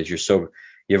bias because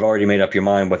you've already made up your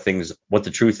mind what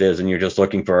the truth is and you're just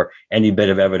looking for any bit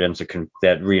of evidence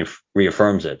that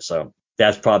reaffirms it. So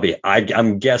that's probably,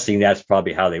 I'm guessing that's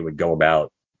probably how they would go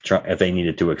about if they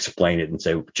needed to explain it and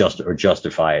say or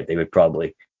justify it. They would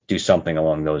probably do something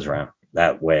along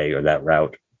that way or that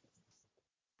route.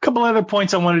 A couple other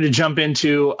points I wanted to jump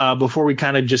into before we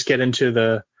kind of just get into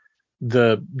the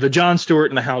Jon Stewart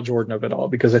and the Hal Jordan of it all,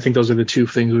 because I think those are the two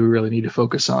things we really need to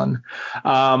focus on.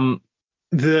 I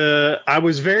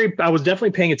was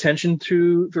definitely paying attention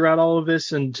throughout all of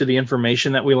this and to the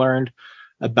information that we learned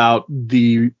about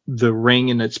the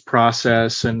ring and its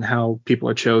process and how people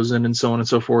are chosen and so on and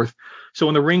so forth. So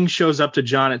when the ring shows up to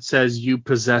Jon, it says you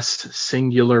possessed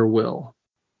singular will.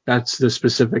 That's the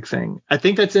specific thing. I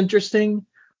think that's interesting.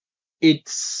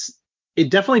 It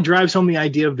definitely drives home the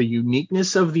idea of the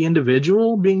uniqueness of the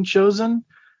individual being chosen,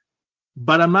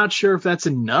 but I'm not sure if that's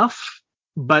enough.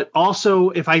 But also,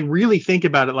 if I really think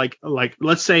about it, like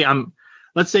let's say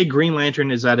Green Lantern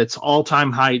is at its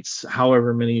all-time heights,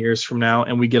 however many years from now,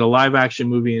 and we get a live-action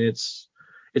movie and it's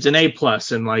an A+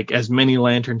 and like as many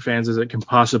Lantern fans as it can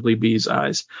possibly be's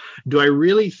eyes. Do I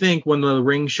really think when the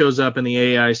ring shows up and the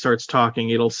AI starts talking,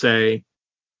 it'll say,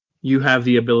 you have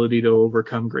the ability to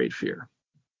overcome great fear?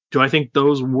 Do I think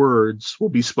those words will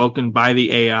be spoken by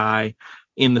the AI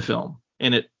in the film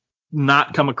and it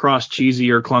not come across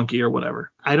cheesy or clunky or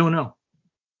whatever? I don't know.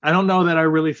 I don't know that I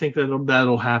really think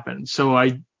that'll happen. So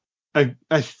I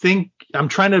I think I'm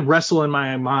trying to wrestle in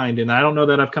my mind, and I don't know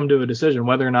that I've come to a decision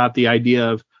whether or not the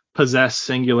idea of possess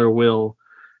singular will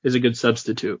is a good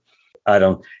substitute. I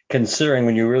don't, considering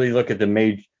when you really look at the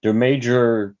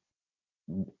major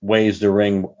ways the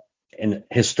ring and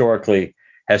historically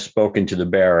has spoken to the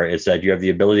bearer, is that you have the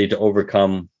ability to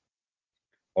overcome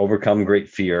great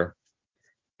fear,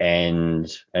 and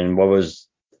what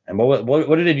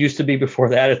did it used to be before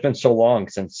that? It's been so long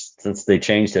since they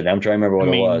changed it. I'm trying to remember what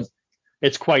it was.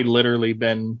 It's quite literally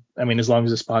been, as long as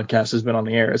this podcast has been on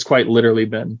the air, it's quite literally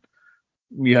been,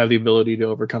 you have the ability to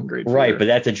overcome great fear. Right, but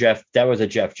that was a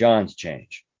Jeff Johns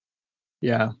change.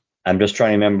 Yeah. I'm just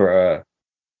trying to remember.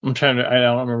 I don't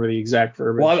remember the exact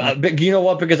verbiage. Well, but you know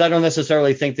what? Because I don't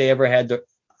necessarily think they ever had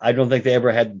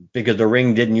because the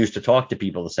ring didn't used to talk to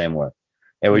people the same way.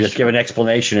 It would just give an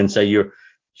explanation and say you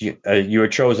were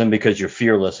chosen because you're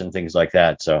fearless and things like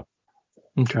that. So.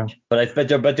 Okay. But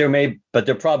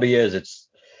there probably is.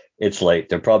 It's late.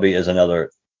 There probably is another.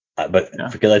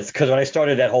 Because when I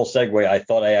started that whole segue, I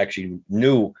thought I actually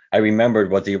knew. I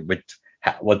remembered what the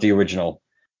original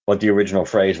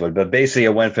phrase was. But basically,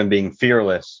 it went from being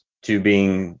fearless to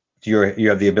being you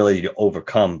have the ability to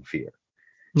overcome fear.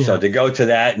 Yeah. So to go to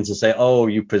that and to say, oh,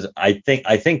 I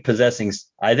think possessing.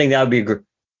 I think that'd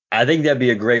be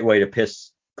a great way to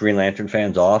piss Green Lantern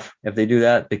fans off if they do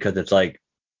that, because it's like.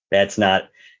 That's not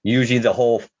usually the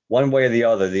whole one way or the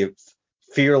other. The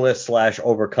fearless /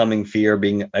 overcoming fear,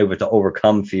 being able to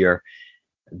overcome fear,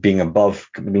 being able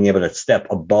to step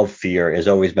above fear has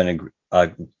always been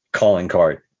a calling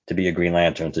card to be a Green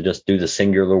Lantern. To just do the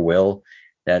singular will,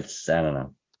 that's, I don't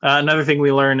know. Another thing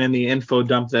we learn in the info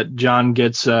dump that John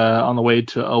gets on the way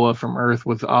to Oa from Earth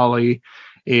with Ollie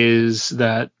is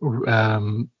that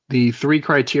the 3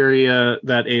 criteria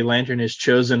that a lantern is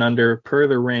chosen under per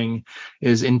the ring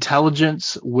is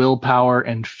intelligence, willpower,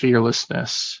 and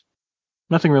fearlessness.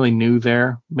 Nothing really new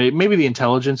there. Maybe the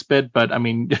intelligence bit, but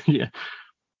yeah.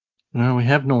 No, we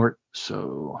have Nort,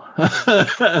 so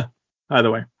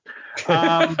either way.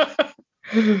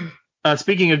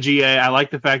 Speaking of GA, I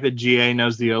like the fact that GA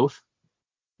knows the oath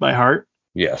by heart.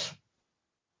 Yes.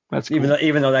 That's cool.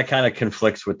 Even though that kind of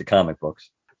conflicts with the comic books.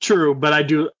 True, but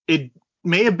it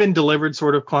may have been delivered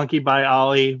sort of clunky by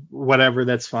Ollie, whatever,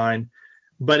 that's fine.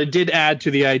 But it did add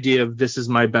to the idea of this is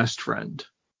my best friend.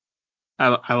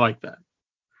 I like that.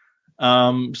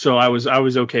 So I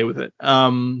was okay with it.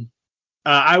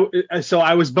 I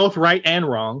was both right and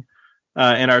wrong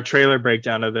in our trailer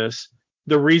breakdown of this.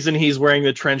 The reason he's wearing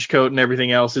the trench coat and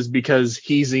everything else is because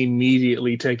he's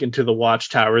immediately taken to the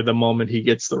watchtower the moment he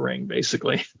gets the ring,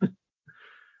 basically.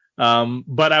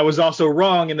 But I was also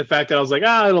wrong in the fact that I was like,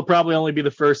 it'll probably only be the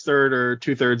first third or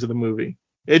 2/3 of the movie.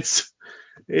 It's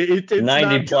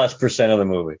 90+% of the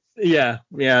movie. Yeah,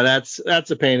 that's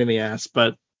a pain in the ass,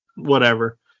 but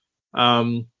whatever.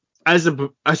 I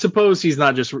suppose he's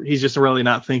just really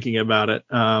not thinking about it.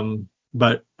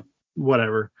 But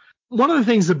whatever. One of the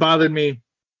things that bothered me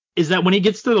is that when he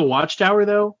gets to the watchtower,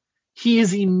 though, he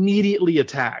is immediately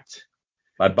attacked.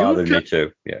 That bothered me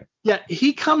too. Yeah. Yeah,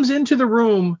 he comes into the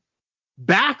room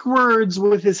backwards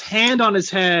with his hand on his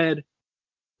head,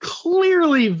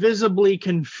 clearly visibly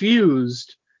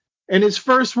confused, and his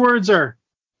first words are,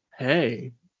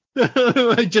 "Hey."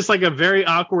 Just like a very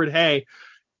awkward hey.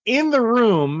 In the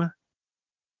room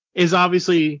is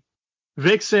obviously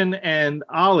Vixen and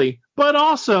Ollie, but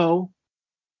also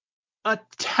a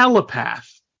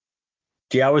telepath.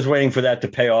 Gee, I was waiting for that to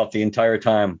pay off the entire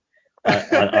time.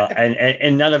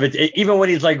 And none of it, even when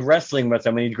he's like wrestling with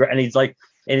him and he's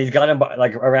got him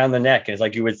like around the neck, and it's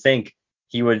like you would think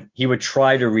he would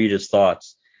try to read his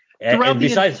thoughts. And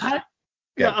besides, I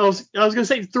was gonna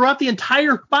say, throughout the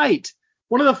entire fight,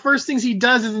 one of the first things he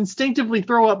does is instinctively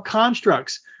throw up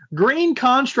constructs. Green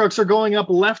constructs are going up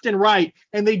left and right,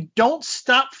 and they don't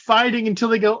stop fighting until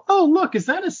they go, oh, look, is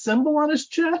that a symbol on his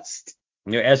chest?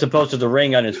 As opposed to the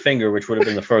ring on his finger, which would have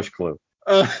been the first clue.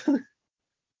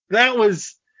 That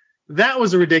was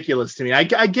ridiculous to me. I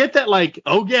get that, like,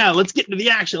 oh yeah, let's get into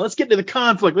the action, let's get into the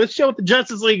conflict, let's show what the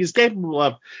Justice League is capable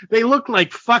of. They look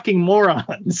like fucking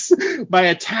morons by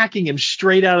attacking him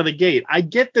straight out of the gate. I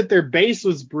get that their base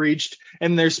was breached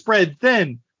and they're spread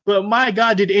thin, but my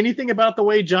God, did anything about the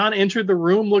way John entered the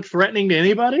room look threatening to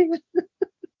anybody?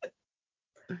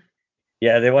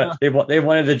 Yeah, they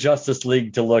wanted the Justice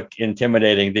League to look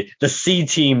intimidating. The C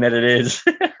team that it is.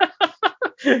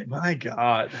 My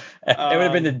God. It would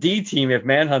have been the D team if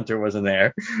Manhunter wasn't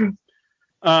there.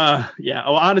 Yeah.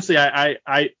 Well, honestly,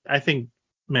 I think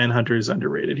Manhunter is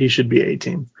underrated. He should be A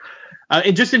team.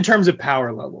 And just in terms of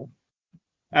power level.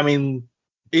 I mean,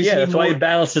 Is he that's why he more?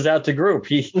 balances out the group.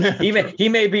 He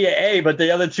may be an A, but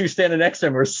the other two standing next to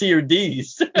him are C or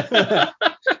D's.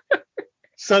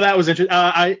 So that was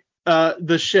interesting.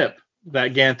 The ship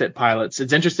that Ganthet pilots.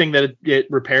 It's interesting that it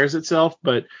repairs itself,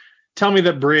 but tell me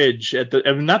the bridge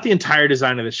not the entire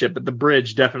design of the ship, but the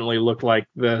bridge definitely looked like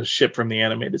the ship from the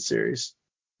animated series.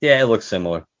 Yeah, it looks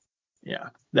similar. Yeah,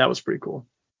 that was pretty cool.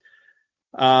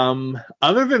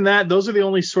 Other than that, those are the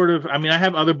only sort of. I mean, I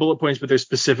have other bullet points, but they're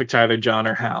specific to either John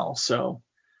or Hal. So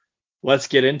let's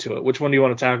get into it. Which one do you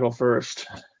want to tackle first?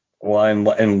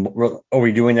 Well, and are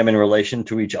we doing them in relation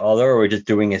to each other, or are we just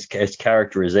doing his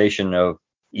characterization of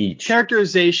each?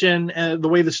 Characterization, the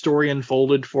way the story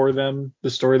unfolded for them,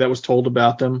 the story that was told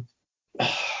about them.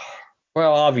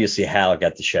 Well, obviously Hal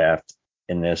got the shaft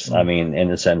in this. I mean, in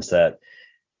the sense that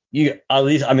you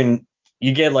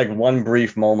get like one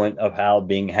brief moment of Hal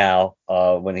being Hal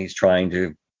when he's trying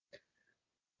to,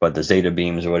 the Zeta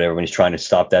beams or whatever, when he's trying to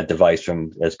stop that device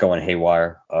that's going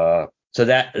haywire. So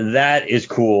that is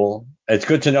cool. It's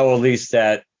good to know at least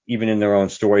that even in their own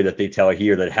story that they tell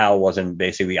here that Hal wasn't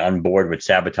basically on board with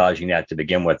sabotaging that to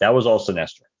begin with. That was all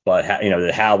Sinestro. But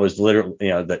that Hal was literally,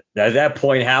 that at that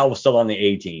point Hal was still on the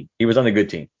A team. He was on the good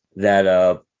team.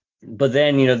 But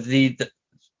then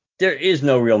there is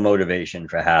no real motivation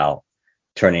for Hal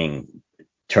turning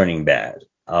bad.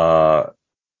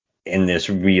 In this,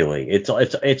 really, it's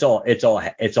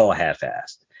all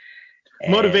half-assed.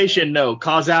 Motivation, no.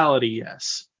 Causality,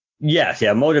 yes. Yes,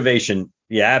 yeah, motivation,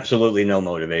 yeah, absolutely no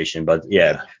motivation, but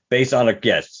yeah. Based on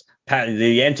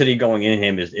the entity going in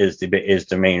him is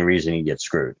the main reason he gets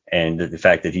screwed, and the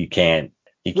fact that he can't.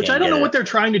 Which I don't know what they're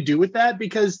trying to do with that,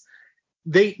 because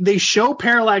they show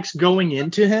Parallax going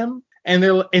into him, and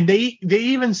they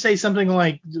even say something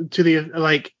like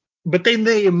but then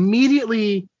they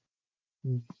immediately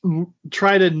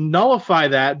try to nullify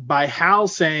that by Hal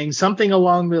saying something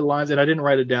along the lines, and I didn't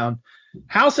write it down.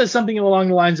 Hal says something along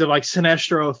the lines of like,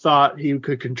 Sinestro thought he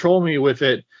could control me with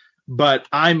it, but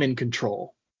I'm in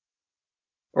control,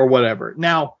 or whatever.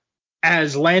 Now,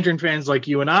 as Lantern fans like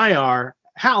you and I are,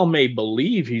 Hal may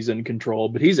believe he's in control,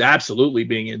 but he's absolutely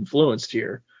being influenced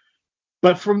here.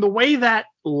 But from the way that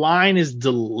line is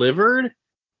delivered,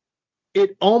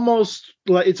 it's almost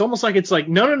like it's like,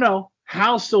 no,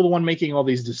 Hal's still the one making all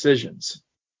these decisions.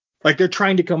 Like they're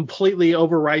trying to completely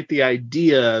overwrite the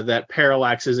idea that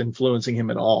Parallax is influencing him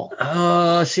at all.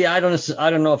 See, I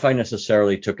don't know if I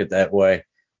necessarily took it that way.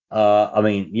 I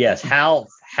mean, yes, Hal,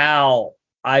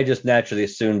 I just naturally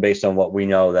assumed based on what we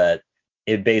know that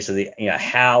it basically,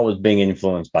 Hal was being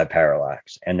influenced by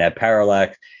Parallax, and that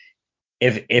Parallax,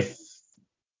 if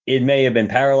it may have been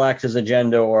Parallax's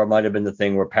agenda, or it might have been the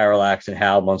thing where Parallax and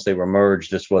Hal, once they were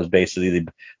merged, this was basically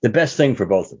the best thing for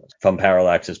both of us from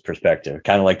Parallax's perspective.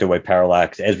 Kind of like the way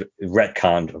Parallax, as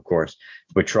retconned, of course,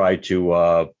 would try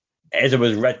to, as it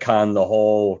was retconned, the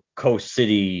whole Coast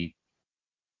City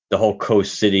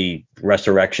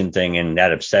resurrection thing, and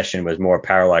that obsession was more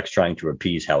Parallax trying to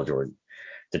appease Hal Jordan,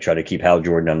 to try to keep Hal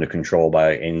Jordan under control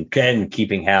and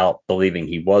keeping Hal believing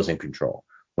he was in control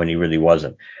when he really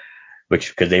wasn't.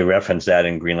 Because they reference that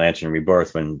in Green Lantern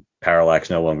Rebirth, when Parallax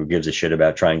no longer gives a shit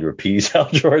about trying to appease Hal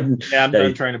Jordan. Yeah, I'm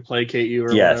done trying to placate you or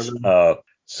whatever.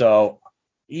 So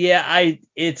yeah,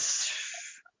 it's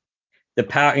the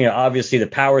power. Obviously the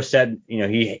power set.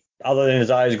 He, other than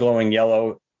his eyes glowing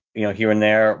yellow, here and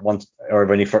there once, or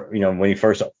when he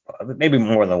first, maybe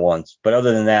more than once. But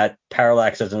other than that,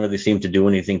 Parallax doesn't really seem to do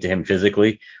anything to him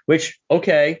physically. Which,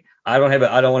 okay. I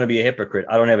don't want to be a hypocrite.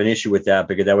 I don't have an issue with that,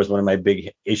 because that was one of my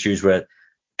big issues with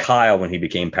Kyle when he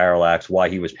became Parallax, why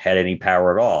he had any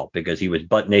power at all, because he was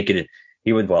butt naked.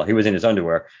 He was in his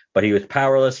underwear, but he was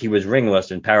powerless. He was ringless,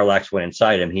 and Parallax went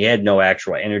inside him. He had no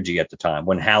actual energy at the time,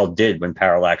 when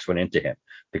Parallax went into him,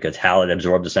 because Hal had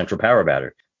absorbed the central power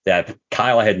battery. That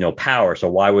Kyle had no power, so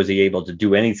why was he able to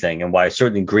do anything? And why,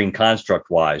 certainly green construct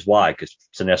wise, why? Because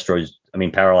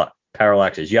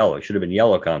Parallax is yellow. It should have been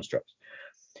yellow constructs.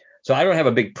 So I don't have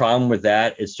a big problem with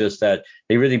that. It's just that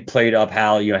they really played up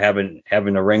Hal, having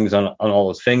the rings on all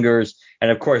his fingers. And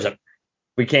of course,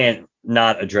 we can't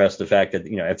not address the fact that,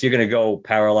 if you're going to go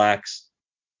Parallax,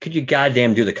 could you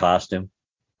goddamn do the costume?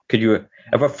 If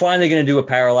we're finally going to do a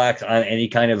Parallax on any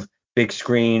kind of big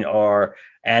screen or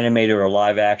animated or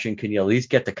live action, can you at least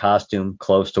get the costume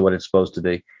close to what it's supposed to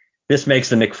be? This makes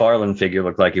the McFarlane figure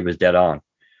look like it was dead on.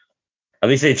 At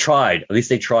least they tried with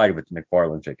the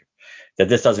McFarlane figure. That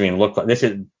this doesn't even look like this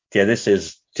is. Yeah, this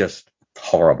is just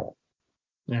horrible.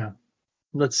 Yeah.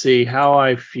 Let's see how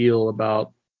I feel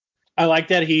about. I like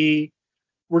that he,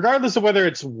 regardless of whether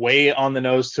it's way on the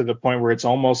nose to the point where it's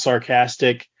almost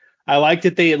sarcastic, I like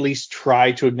that they at least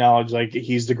try to acknowledge like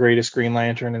he's the greatest Green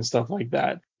Lantern and stuff like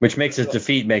that. Which makes his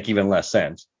defeat make even less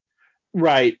sense.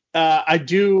 Right. I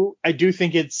do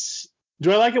think it's.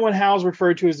 Do I like it when Hal's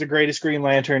referred to as the greatest Green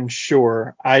Lantern?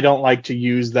 Sure. I don't like to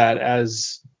use that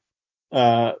as.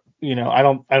 I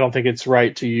don't think it's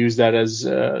right to use that as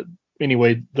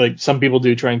anyway. Like some people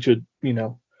do, trying to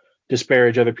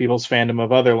disparage other people's fandom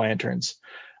of other lanterns.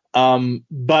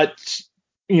 But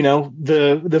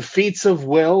the feats of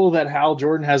will that Hal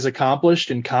Jordan has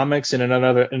accomplished in comics and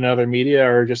in other media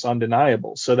are just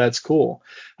undeniable. So that's cool.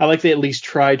 I like they at least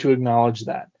try to acknowledge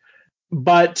that.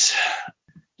 But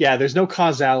yeah, there's no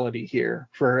causality here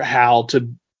for Hal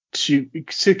to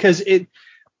because it,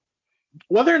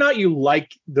 whether or not you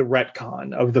like the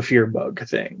retcon of the Fearbug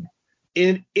thing,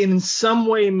 it in some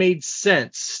way made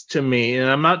sense to me.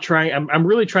 And I'm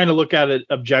really trying to look at it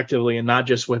objectively and not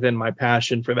just within my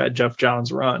passion for that Jeff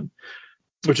Johns run,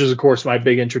 which is, of course, my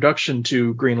big introduction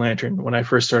to Green Lantern when I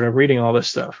first started reading all this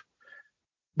stuff.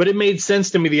 But it made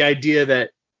sense to me, the idea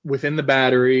that within the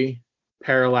Battery,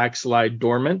 Parallax lied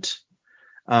dormant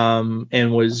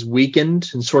and was weakened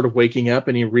and sort of waking up,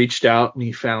 and he reached out and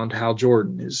he found Hal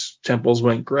Jordan. His temples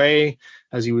went gray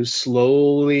as he was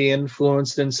slowly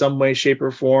influenced in some way, shape,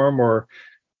 or form, or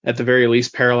at the very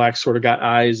least, Parallax sort of got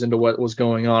eyes into what was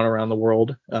going on around the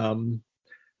world. And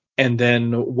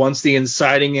then once the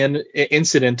inciting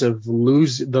incident of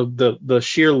the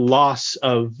sheer loss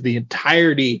of the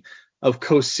entirety of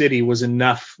Coast City was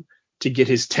enough to get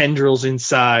his tendrils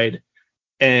inside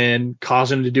and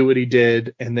cause him to do what he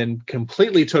did, and then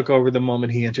completely took over the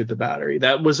moment he entered the Battery.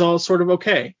 That was all sort of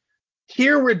okay.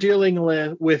 Here we're dealing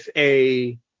with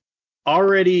a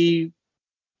already,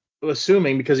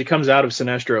 assuming because he comes out of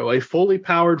Sinestro, a fully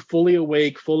powered, fully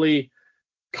awake, fully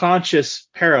conscious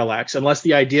Parallax, unless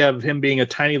the idea of him being a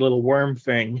tiny little worm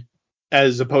thing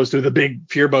as opposed to the big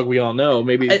Fearbug we all know.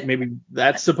 Maybe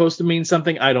that's supposed to mean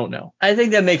something. I don't know. I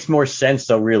think that makes more sense,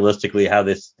 though, realistically, how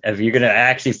this, if you're going to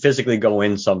actually physically go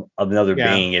in another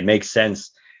being, it makes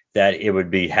sense that it would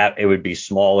be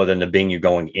smaller than the being you're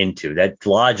going into. That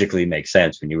logically makes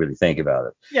sense when you really think about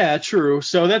it. Yeah, true.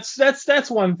 So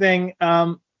that's one thing.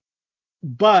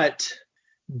 But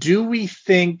do we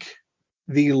think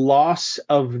the loss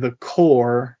of the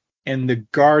core and the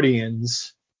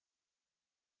Guardians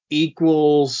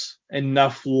equals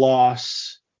enough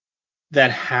loss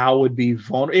that Hal would be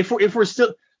vulnerable? If we're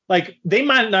still, like, they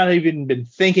might not have even been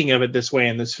thinking of it this way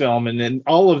in this film, and then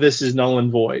all of this is null and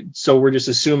void. So we're just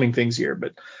assuming things here.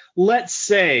 But let's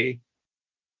say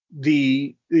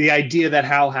the idea that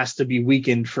Hal has to be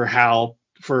weakened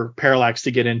for Parallax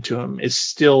to get into him is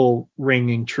still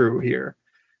ringing true here.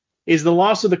 Is the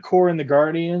loss of the core and the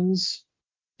Guardians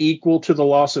equal to the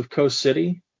loss of Coast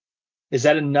City? Is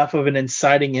that enough of an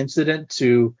inciting incident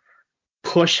to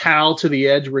push Hal to the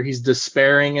edge where he's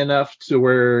despairing enough to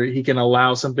where he can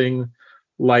allow something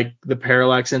like the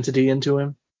Parallax entity into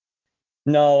him?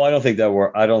 No, I don't think that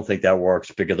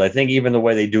works, because I think even the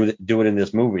way they do it in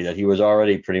this movie, that he was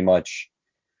already pretty much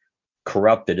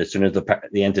corrupted as soon as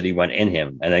the entity went in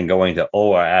him, and then going to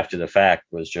Oa after the fact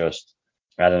was just,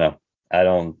 I don't know.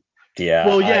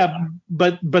 Well, yeah,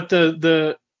 but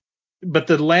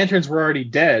the lanterns were already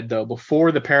dead though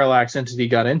before the Parallax entity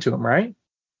got into him, right?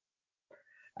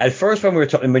 At first,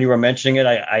 when you were mentioning it,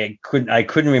 I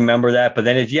couldn't remember that, but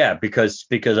then because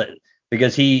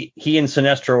he and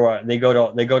Sinestro, they go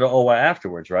to Oa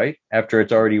afterwards, right? After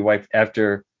it's already wiped.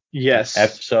 Yes. I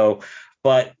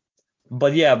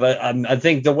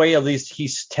think the way at least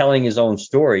he's telling his own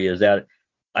story is that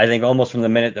I think almost from the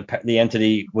minute the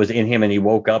entity was in him and he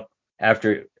woke up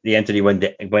after the entity went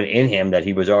in him, that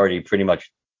he was already pretty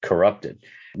much corrupted.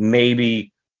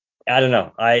 Maybe, I don't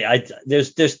know. I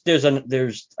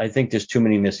think there's too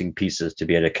many missing pieces to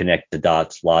be able to connect the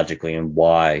dots logically, and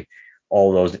why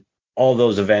all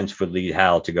those events would lead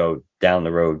Hal to go down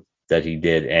the road that he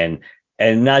did,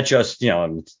 and not just we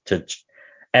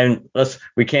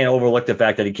can't overlook the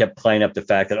fact that he kept playing up the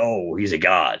fact that, oh, he's a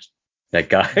god. That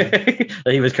guy,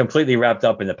 that he was completely wrapped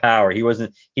up in the power. He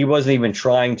wasn't even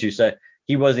trying to say.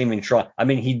 He wasn't even trying. I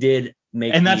mean, he did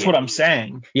make. And that's what I'm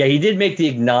saying. Yeah, he did make the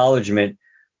acknowledgement,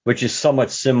 which is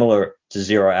somewhat similar to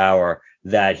Zero Hour,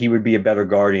 that he would be a better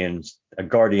guardian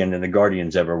than the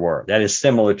Guardians ever were. That is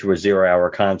similar to a Zero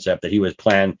Hour concept, that he was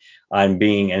planned on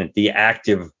being the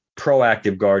active,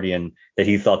 proactive guardian that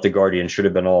he thought the Guardian should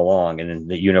have been all along, and then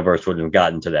the universe wouldn't have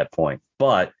gotten to that point.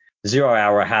 But Zero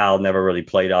Hour Hal never really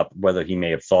played up, whether he may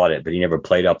have thought it, but he never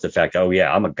played up the fact, oh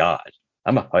yeah, I'm a god.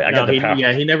 I got the power.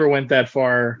 Yeah, he never went that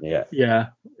far. Yeah. Yeah.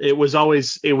 It was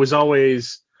always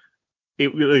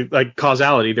like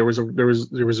causality. There was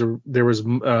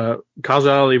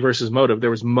causality versus motive. There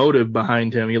was motive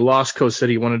behind him. He lost Coast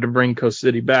City. He wanted to bring Coast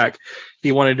City back.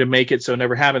 He wanted to make it so it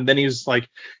never happened. Then he was like,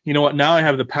 you know what? Now I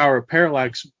have the power of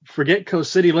parallax. Forget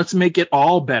Coast City. Let's make it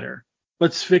all better.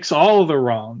 Let's fix all the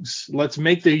wrongs. Let's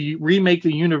remake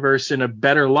the universe in a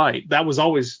better light. That was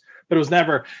always, but it was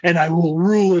never, and I will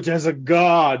rule it as a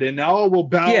god, and now I will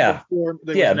bow before.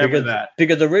 Yeah,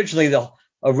 because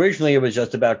originally it was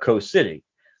just about Coast City.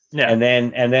 Yeah. And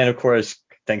then of course,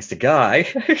 thanks to Guy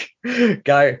and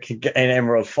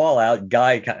Emerald Fallout,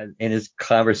 Guy in his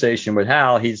conversation with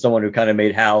Hal, he's the one who kind of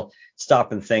made Hal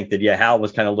stop and think that Hal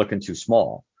was kind of looking too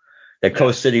small. That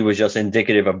Coast City was just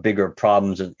indicative of bigger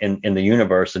problems in the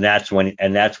universe, and that's when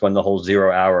the whole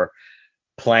 0 hour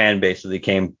plan basically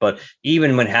came. But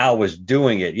even when Hal was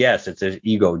doing it, yes, it's his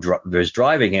ego was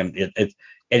driving him. It's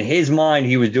in his mind,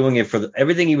 he was doing it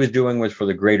everything he was doing was for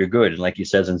the greater good. And like he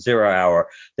says in 0 Hour,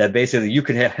 that basically you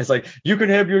can have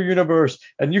your universe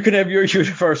and you can have your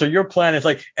universe or your planet. It's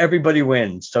like everybody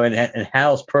wins. So in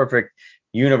Hal's perfect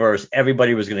universe,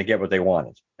 everybody was going to get what they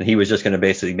wanted. And he was just going to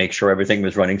basically make sure everything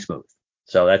was running smooth.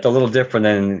 So that's a little different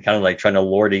than kind of like trying to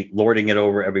lording it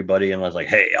over everybody. And I was like,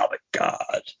 hey, oh my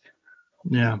God.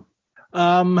 Yeah.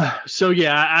 So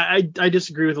yeah, I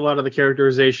disagree with a lot of the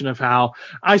characterization of Hal.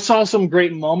 I saw some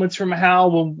great moments from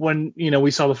Hal when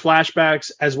we saw the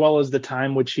flashbacks, as well as the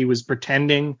time which he was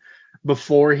pretending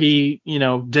before he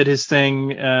did his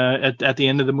thing at the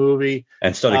end of the movie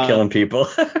and started killing people.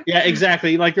 Yeah,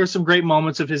 exactly. Like there's some great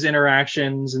moments of his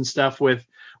interactions and stuff with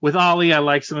Ollie. I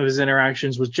like some of his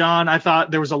interactions with John. I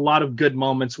thought there was a lot of good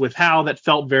moments with Hal that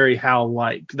felt very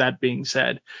Hal-like. That being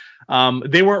said,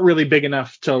 they weren't really big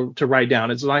enough to write down.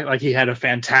 It's like he had a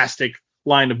fantastic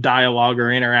line of dialogue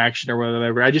or interaction or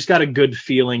whatever. I just got a good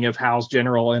feeling of Hal's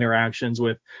general interactions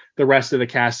with the rest of the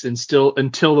cast, and still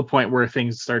until the point where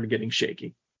things started getting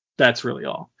shaky. That's really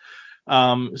all.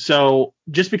 So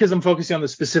just because I'm focusing on the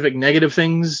specific negative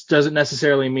things doesn't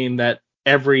necessarily mean that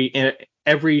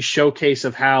every showcase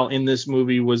of Hal in this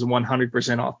movie was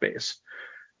 100% off base.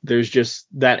 There's just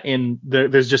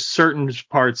there's just certain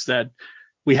parts that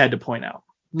we had to point out.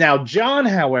 Now, John,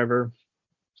 however,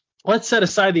 let's set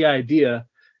aside the idea.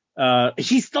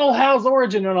 He stole Hal's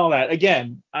origin and all that.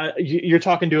 Again, you're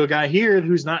talking to a guy here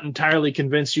who's not entirely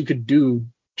convinced you could do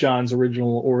John's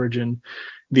original origin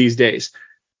these days.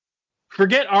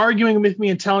 Forget arguing with me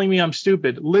and telling me I'm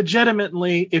stupid.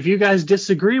 Legitimately, if you guys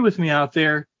disagree with me out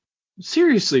there,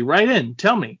 seriously, write in.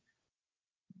 Tell me.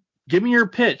 Give me your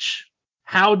pitch.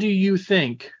 How do you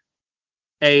think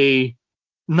a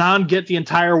get the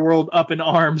entire world up in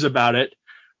arms about it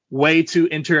way to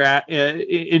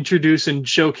introduce and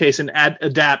showcase and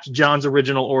adapt John's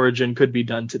original origin could be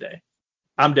done today?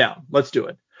 I'm down. Let's do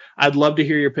it. I'd love to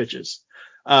hear your pitches.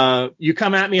 You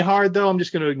come at me hard, though, I'm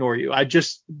just going to ignore you. I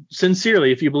just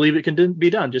sincerely, if you believe it can be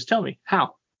done, just tell me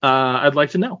how. I'd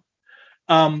like to know.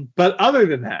 But other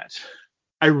than that,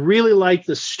 I really like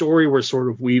the story we're sort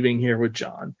of weaving here with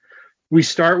John. We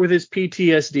start with his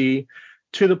PTSD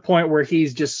to the point where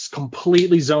he's just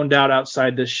completely zoned out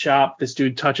outside this shop. This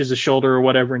dude touches his shoulder or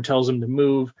whatever and tells him to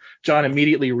move. John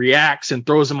immediately reacts and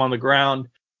throws him on the ground.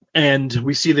 And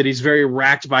we see that he's very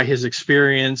racked by his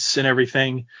experience and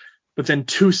everything. But then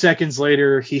 2 seconds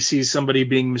later, he sees somebody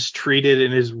being mistreated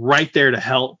and is right there to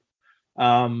help.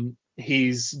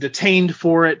 He's detained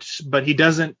for it, but he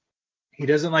doesn't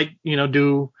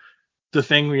do the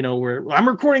thing, where I'm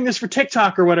recording this for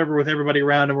TikTok or whatever with everybody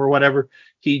around him or whatever.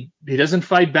 He doesn't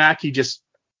fight back. He just,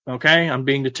 okay, I'm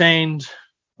being detained.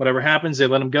 Whatever happens, they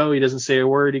let him go. He doesn't say a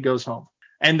word. He goes home.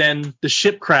 And then the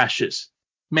ship crashes.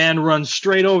 Man runs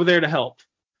straight over there to help.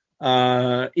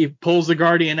 He pulls the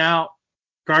Guardian out.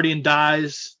 Guardian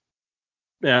dies,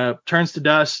 turns to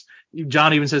dust.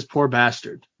 John even says, poor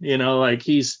bastard. Like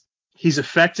he's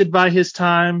affected by his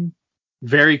time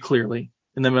very clearly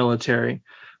in the military,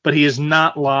 but he has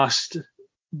not lost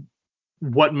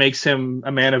what makes him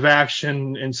a man of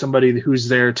action and somebody who's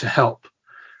there to help.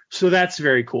 So that's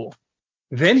very cool.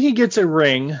 Then he gets a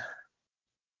ring,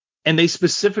 and they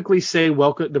specifically say,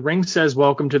 welcome. The ring says,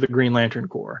 welcome to the Green Lantern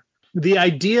Corps. The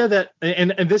idea that,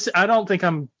 and this, I don't think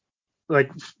I'm,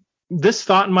 like, this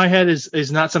thought in my head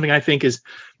is not something I think is,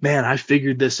 man, I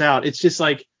figured this out. It's just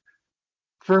like,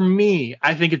 for me,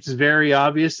 I think it's very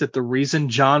obvious that the reason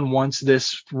John wants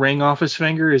this ring off his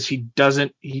finger is he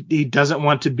doesn't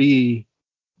want to be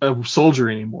a soldier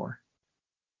anymore.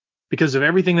 Because of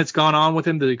everything that's gone on with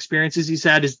him, the experiences he's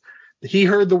had, is he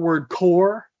heard the word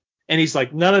Corps and he's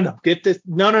like, no, get this.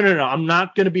 No. I'm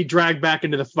not going to be dragged back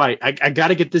into the fight. I got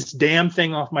to get this damn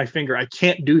thing off my finger. I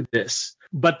can't do this.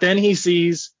 But then he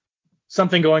sees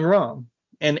something going wrong.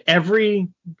 And every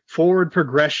forward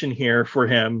progression here for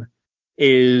him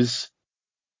is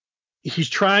he's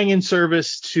trying in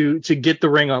service to get the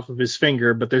ring off of his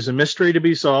finger, but there's a mystery to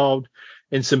be solved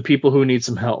and some people who need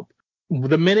some help.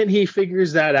 The minute he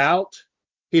figures that out,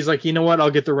 he's like, you know what?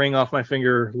 I'll get the ring off my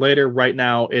finger later. Right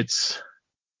now, it's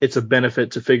a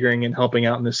benefit to figuring and helping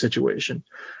out in this situation.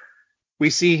 We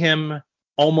see him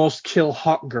almost kill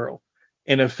Hawk Girl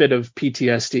in a fit of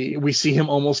PTSD. We see him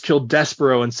almost kill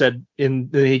Despero then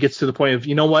he gets to the point of,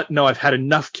 you know what? No, I've had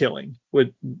enough killing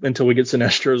until we get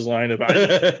Sinestro's line about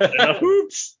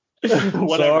oops.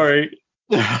 Sorry.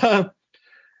 And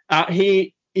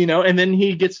then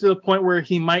he gets to the point where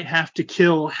he might have to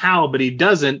kill Hal, but he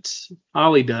doesn't.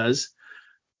 Ollie does.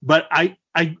 But I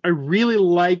really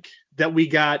like that we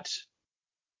got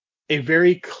a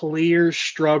very clear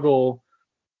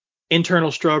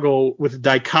internal struggle with the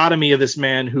dichotomy of this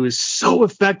man who is so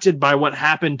affected by what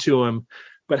happened to him,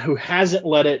 but who hasn't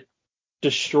let it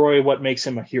destroy what makes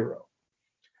him a hero.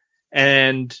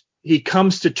 And he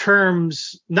comes to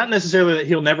terms, not necessarily that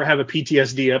he'll never have a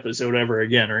PTSD episode ever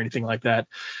again or anything like that,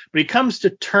 but he comes to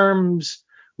terms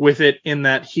with it in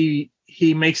that he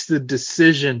makes the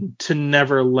decision to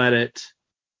never let it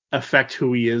affect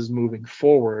who he is moving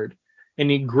forward. And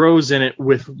he grows in it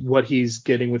with what he's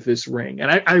getting with this ring.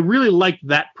 And I really like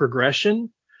that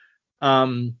progression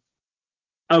of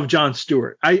Jon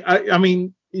Stewart. I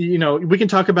mean, we can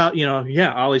talk about,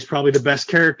 Ollie's probably the best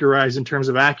characterized in terms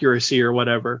of accuracy or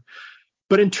whatever.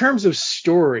 But in terms of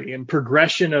story and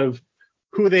progression of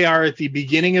who they are at the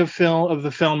beginning of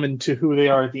the film and to who they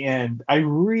are at the end, I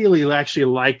really actually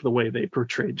like the way they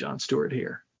portrayed Jon Stewart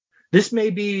here. This may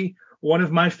be one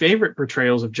of my favorite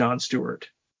portrayals of Jon Stewart.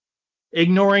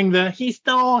 Ignoring he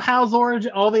stole Hal's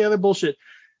origin, all the other bullshit.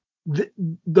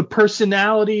 The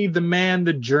personality, the man,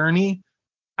 the journey.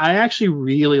 I actually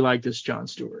really like this Jon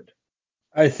Stewart.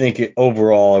 I think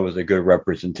overall it was a good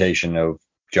representation of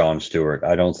Jon Stewart.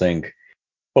 I don't think,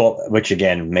 which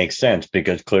again makes sense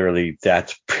because clearly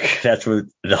that's what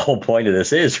the whole point of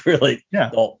this is, really. Yeah.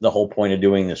 The whole point of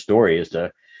doing the story is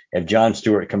if Jon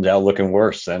Stewart comes out looking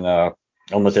worse than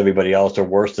almost everybody else, or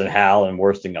worse than Hal and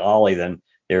worse than Ollie, then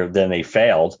they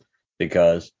failed,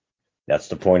 because that's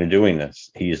the point of doing this.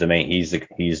 He's the main.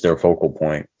 He's their focal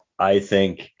point. I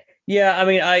think. Yeah, I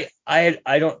mean,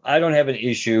 I don't have an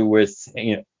issue with.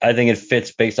 I think it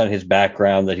fits based on his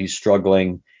background that he's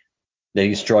struggling.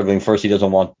 First, he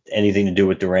doesn't want anything to do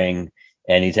with the ring,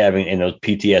 and he's having in those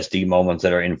PTSD moments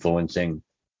that are influencing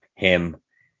him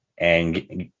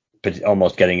and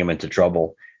almost getting him into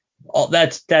trouble. All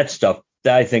that stuff.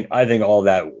 I think all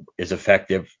that is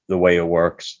effective the way it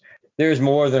works. There's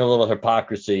more than a little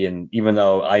hypocrisy, and even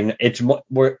though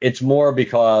it's more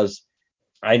because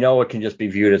I know it can just be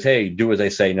viewed as, hey, do as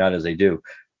they say, not as they do.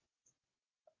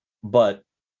 But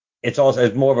it's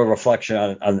more of a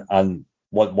reflection on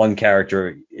what one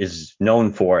character is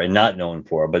known for and not known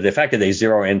for. But the fact that they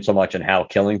zero in so much on Hal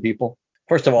killing people,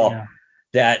 first of all,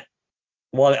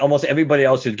 almost everybody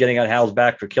else who's getting on Hal's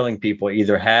back for killing people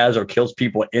either has or kills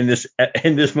people in this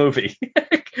movie,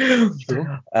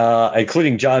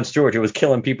 including Jon Stewart, who was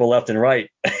killing people left and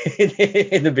right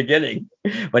in the beginning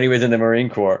when he was in the Marine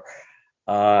Corps.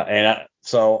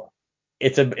 So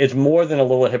it's more than a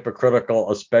little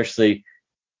hypocritical, especially.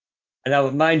 And now,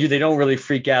 mind you, they don't really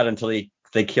freak out until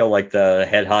they kill like the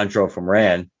head honcho from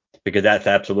Rand, because that's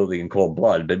absolutely in cold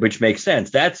blood, but which makes sense.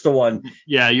 That's the one.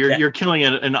 Yeah, you're killing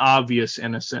an obvious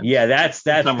innocent. Yeah, that's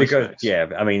because respects. Yeah,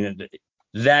 I mean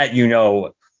that,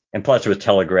 and plus it was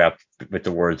telegraphed with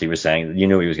the words he was saying. You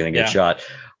knew he was going to get shot.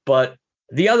 But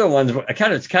the other ones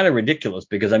it's kind of ridiculous,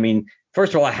 because I mean,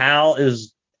 first of all,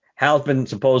 Hal's been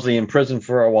supposedly in prison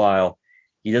for a while.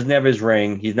 He doesn't have his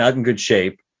ring. He's not in good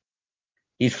shape.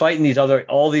 He's fighting these guards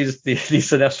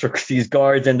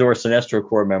and/or Sinestro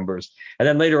Corps members, and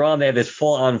then later on they have this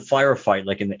full-on firefight,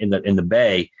 like in the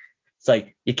bay. It's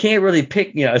like you can't really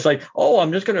pick. It's like, oh,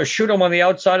 I'm just going to shoot him on the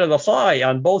outside of the thigh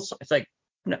on both sides. It's like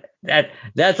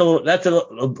that's a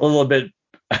little bit.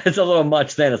 It's a little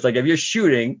much. Then it's like, if you're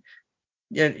shooting,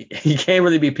 you can't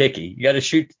really be picky. You got to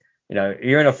shoot.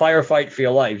 You're in a firefight for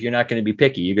your life. You're not going to be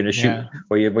picky. You're going to shoot.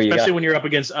 Especially when you're up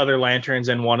against other Lanterns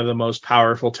and one of the most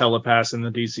powerful telepaths in the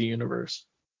DC universe.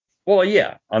 Well,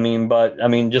 yeah.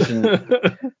 Just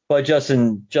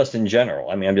in general.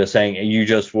 I mean, I'm just saying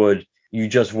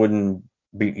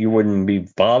you wouldn't be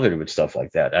bothered with stuff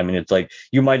like that. I mean, it's like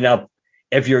you might not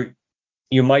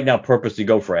purposely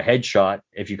go for a headshot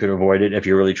if you could avoid it, if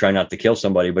you're really trying not to kill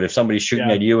somebody. But if somebody's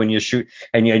shooting at you and you shoot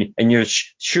and you're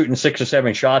shooting 6 or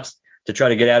 7 shots to try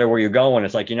to get out of where you're going,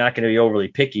 it's like you're not going to be overly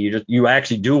picky. You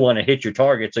actually do want to hit your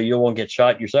target so you won't get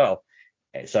shot yourself.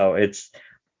 So it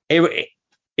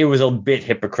it was a bit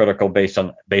hypocritical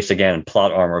based again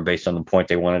plot armor based on the point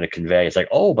they wanted to convey. It's like,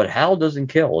 oh, but Hal doesn't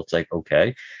kill. It's like,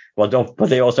 okay, well, don't. But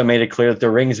they also made it clear that the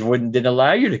rings didn't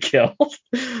allow you to kill,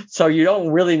 so you don't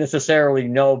really necessarily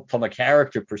know from a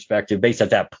character perspective based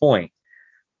at that point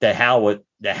that Hal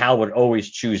would always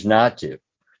choose not to.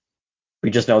 We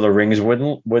just know the rings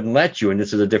wouldn't let you, and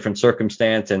this is a different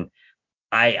circumstance. And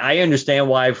I understand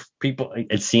why people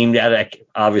it seemed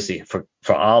obviously for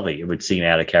Ollie it would seem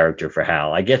out of character for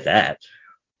Hal. I get that,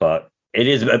 but it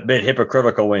is a bit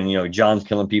hypocritical when John's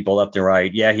killing people left and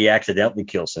right. Yeah, he accidentally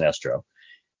kills Sinestro,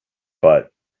 but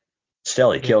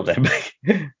still he killed him.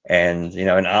 And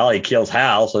and Ollie kills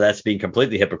Hal, so that's being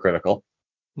completely hypocritical.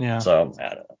 Yeah. So I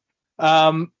don't know.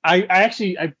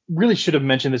 I really should have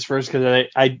mentioned this first because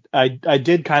I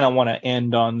did kind of want to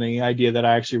end on the idea that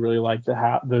I actually really like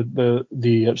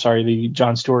the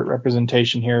Jon Stewart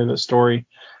representation here, the story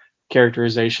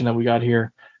characterization that we got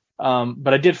here.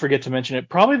 But I did forget to mention it.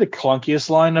 Probably the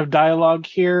clunkiest line of dialogue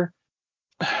here.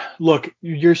 Look,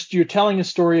 you're telling a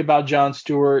story about Jon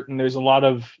Stewart, and there's a lot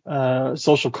of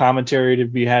social commentary to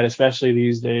be had, especially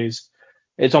these days.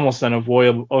 It's almost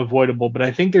unavoidable, but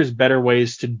I think there's better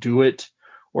ways to do it,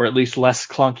 or at least less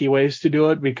clunky ways to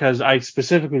do it, because I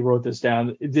specifically wrote this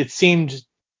down. It seemed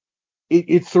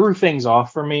it threw things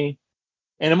off for me.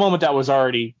 In a moment that was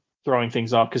already throwing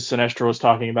things off because Sinestro was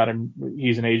talking about him.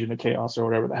 He's an agent of chaos or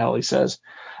whatever the hell he says.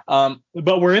 But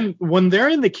when they're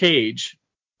in the cage,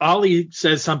 Ollie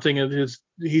says something of his.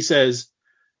 He says,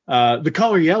 the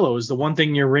color yellow is the one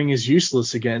thing your ring is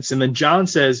useless against. And then John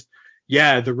says,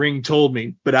 yeah, the ring told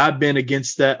me, but I've been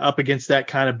up against that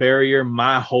kind of barrier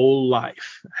my whole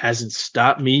life. Hasn't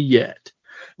stopped me yet.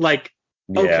 Like,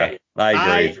 okay. Yeah,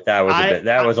 I agree.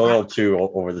 That was a little too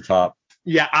over the top.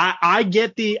 Yeah, I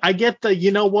get the,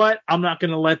 you know what? I'm not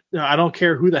going to I don't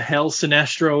care who the hell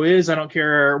Sinestro is. I don't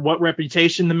care what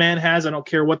reputation the man has. I don't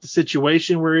care what the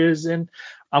situation we're in.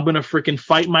 I'm going to freaking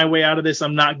fight my way out of this.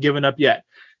 I'm not giving up yet.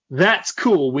 That's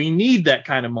cool. We need that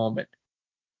kind of moment.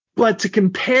 But to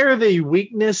compare the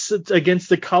weakness against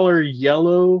the color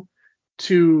yellow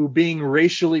to being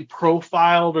racially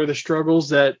profiled or the struggles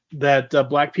that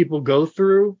black people go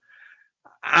through,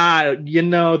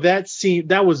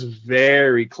 that was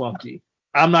very clunky.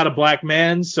 I'm not a black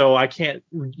man, so I can't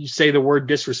say the word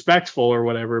disrespectful or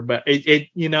whatever, but it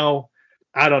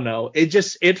I don't know.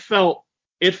 It felt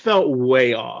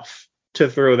way off to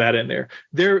throw that in there.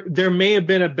 There may have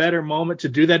been a better moment to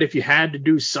do that if you had to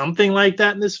do something like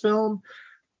that in this film,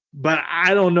 but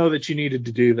I don't know that you needed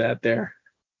to do that there.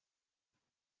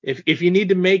 If you need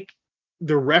to make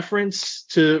the reference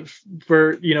within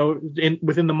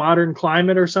the modern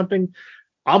climate or something,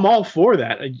 I'm all for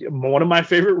that. One of my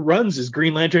favorite runs is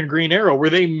Green Lantern, Green Arrow, where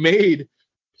they made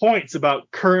points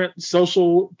about current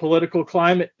social political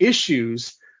climate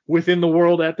issues within the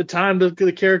world at the time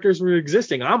the characters were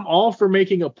existing. I'm all for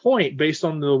making a point based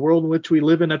on the world in which we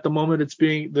live in at the moment it's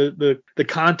being the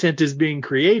content is being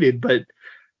created, but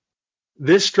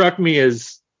this struck me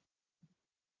as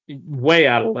way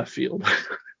out of left field.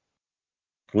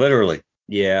 Literally.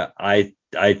 Yeah, I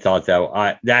thought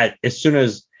that as soon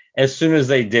as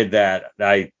they did that,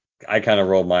 I kind of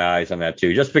rolled my eyes on that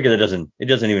too, just because it doesn't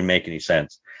even make any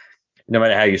sense. No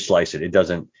matter how you slice it, it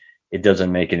doesn't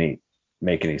make any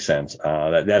sense.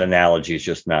 That analogy is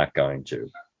just not going to.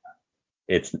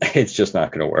 It's just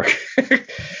not going to work.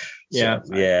 Yeah.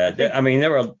 So, yeah. I mean,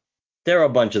 there are a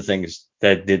bunch of things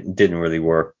that didn't really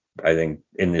work, I think,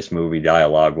 in this movie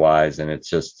dialogue wise, and it's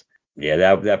just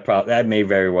that may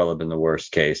very well have been the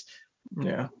worst case.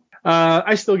 Yeah.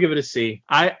 I still give it a C.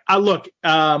 I look,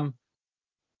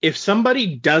 if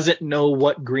somebody doesn't know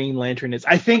what Green Lantern is,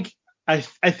 I think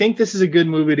this is a good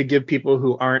movie to give people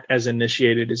who aren't as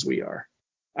initiated as we are.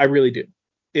 I really do.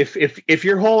 If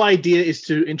your whole idea is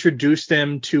to introduce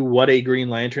them to what a Green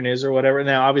Lantern is or whatever.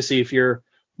 Now, obviously, if you're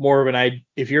more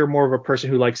of a person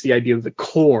who likes the idea of the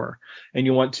core and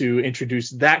you want to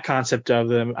introduce that concept of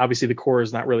them, obviously the core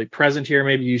is not really present here.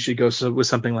 Maybe you should go with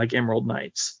something like Emerald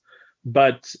Knights.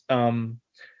 But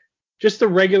just the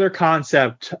regular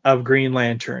concept of Green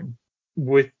Lantern,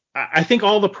 with I think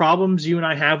all the problems you and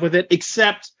I have with it,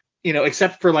 except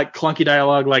for like clunky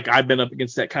dialogue, like I've been up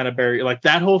against that kind of barrier, like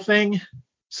that whole thing.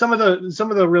 Some of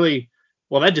the really,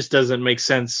 well, that just doesn't make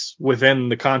sense within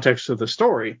the context of the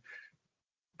story.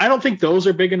 I don't think those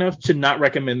are big enough to not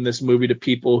recommend this movie to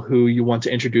people who you want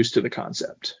to introduce to the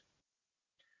concept.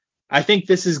 I think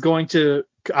this is going to,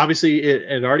 obviously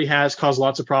it already has caused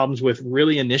lots of problems with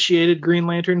really initiated Green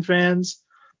Lantern fans.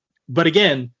 But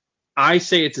again, I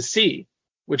say it's a C,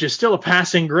 which is still a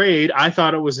passing grade, I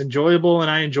thought it was enjoyable,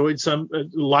 and I enjoyed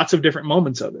lots of different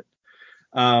moments of it.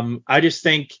 I just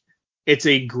think it's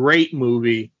a great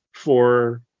movie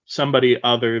for somebody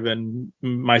other than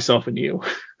myself and you.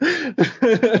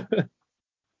 I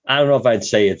don't know if I'd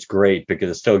say it's great because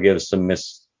it still gives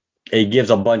it gives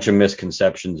a bunch of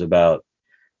misconceptions about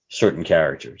certain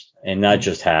characters, and not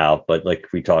just Hal, but like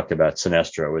we talked about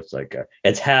Sinestro.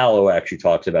 It's Hal who actually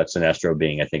talks about Sinestro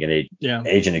being, I think, an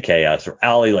agent of chaos, or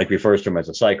Ali like refers to him as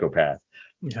a psychopath.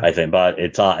 Yeah. I think, but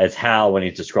it's Hal when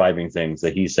he's describing things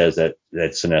that he says that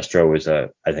Sinestro is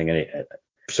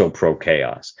so pro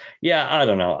chaos. Yeah, I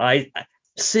don't know.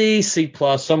 C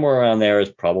plus somewhere around there is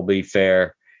probably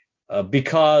fair,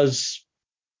 because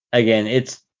again,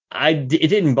 it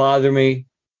didn't bother me.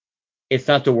 It's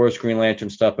not the worst Green Lantern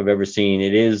stuff I've ever seen.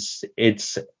 It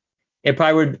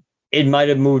might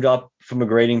have moved up from a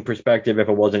grading perspective if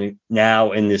it wasn't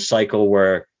now in this cycle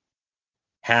where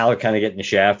Hal kind of getting the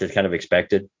shaft is kind of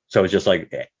expected. So it's just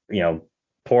like,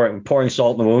 pouring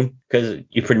salt in the wound because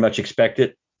you pretty much expect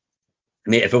it.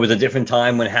 I mean, if it was a different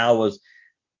time when if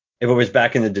it was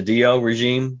back in the DiDio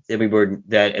regime,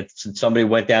 if somebody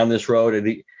went down this road,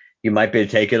 you might be able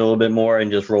to take it a little bit more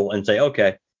and just roll and say,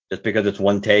 okay, just because it's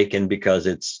one take and because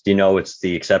it's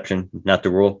the exception, not the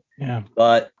rule. Yeah.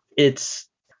 But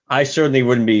I certainly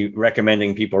wouldn't be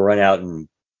recommending people run out and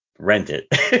rent it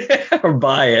or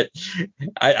buy it.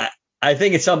 I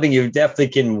think it's something you definitely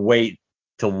can wait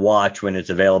to watch when it's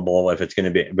available, if it's going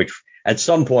to be, which at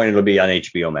some point it'll be on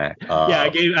HBO Max.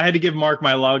 I had to give Mark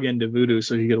my login to Vudu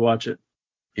so he could watch it.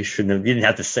 You didn't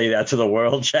have to say that to the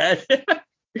world, Chad.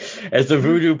 As the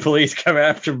Voodoo police come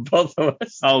after both of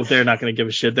us. Oh, they're not going to give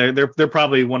a shit. They're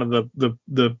probably one of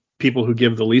the people who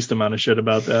give the least amount of shit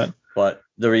about that. But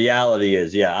the reality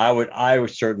is, I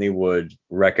certainly would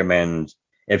recommend,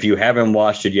 if you haven't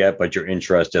watched it yet but you're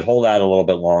interested, hold out a little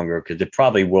bit longer because it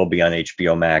probably will be on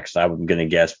HBO Max. I'm going to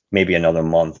guess maybe another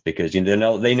month because they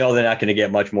know they're not going to get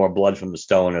much more blood from the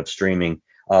stone of streaming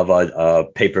of a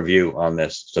pay-per-view on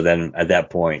this. So then at that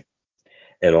point,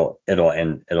 it'll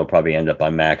probably end up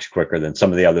on Max quicker than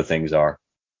some of the other things are.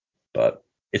 But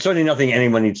it's certainly nothing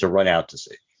anyone needs to run out to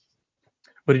see.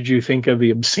 What did you think of the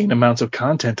obscene amounts of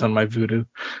content on my Vudu?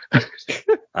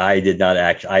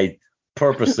 I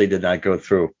purposely did not go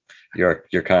through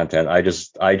your content. I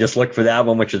just looked for that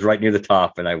one, which is right near the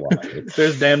top, and I watched it.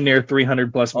 There's damn near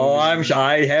 300 plus movies.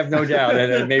 I have no doubt,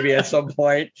 and maybe at some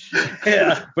point,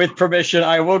 with permission,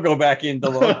 I will go back into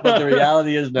look. But the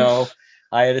reality is, no.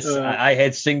 I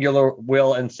had singular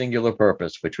will and singular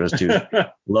purpose, which was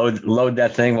to load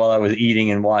that thing while I was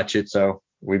eating and watch it. So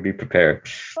we'd be prepared.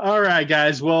 All right,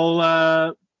 guys. Well,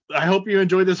 I hope you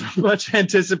enjoyed this much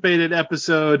anticipated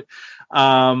episode.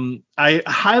 I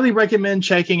highly recommend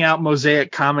checking out Mosaic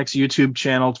Comics YouTube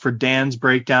channel for Dan's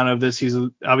breakdown of this. He's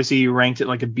obviously he ranked it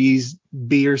like a B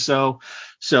or so.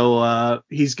 So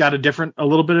he's got a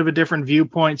little bit of a different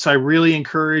viewpoint. So I really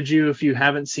encourage you, if you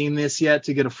haven't seen this yet,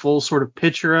 to get a full sort of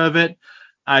picture of it.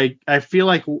 I feel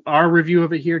like our review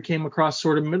of it here came across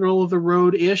sort of middle of the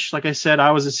road ish. Like I said,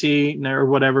 I was a C or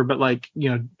whatever, but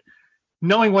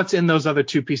knowing what's in those other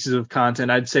two pieces of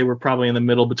content, I'd say we're probably in the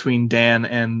middle between Dan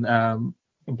and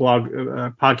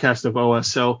podcast of OS.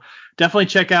 So definitely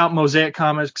check out Mosaic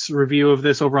Comics review of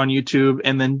this over on YouTube,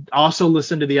 and then also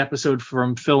listen to the episode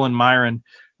from Phil and Myron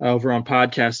over on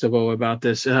podcast of O about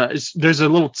this. There's a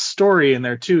little story in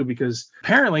there too, because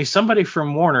apparently somebody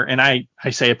from Warner, and I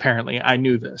say apparently, I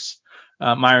knew this.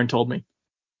 Myron told me.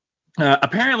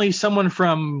 Apparently someone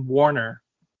from Warner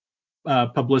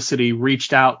publicity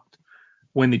reached out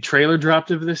when the trailer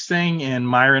dropped of this thing, and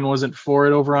Myron wasn't for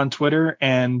it over on Twitter,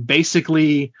 and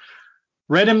basically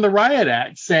read him the riot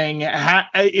act saying,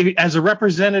 as a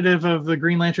representative of the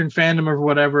Green Lantern fandom or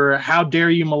whatever, how dare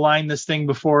you malign this thing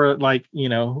before,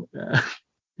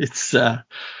 it's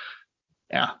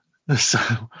So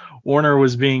Warner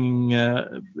was being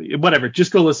whatever.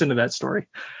 Just go listen to that story.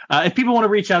 If people want to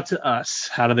reach out to us,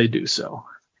 how do they do so?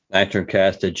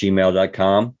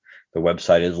 LanternCast@gmail.com. The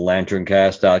website is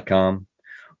LanternCast.com.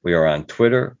 We are on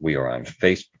Twitter. We are on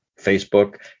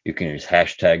Facebook. You can use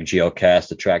hashtag GLCast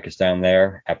to track us down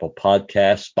there. Apple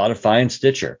Podcasts, Spotify, and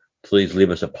Stitcher. Please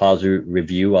leave us a positive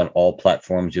review on all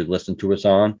platforms you listen to us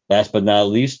on. Last but not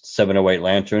least, 708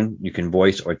 Lantern. You can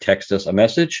voice or text us a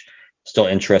message. Still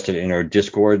interested in our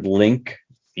Discord link?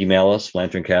 Email us,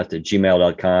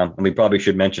 lanterncast@gmail.com. And we probably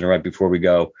should mention right before we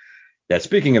go that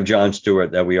speaking of John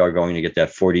Stewart, that we are going to get that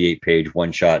 48-page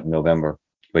one-shot in November,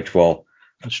 which will,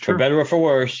 for better or for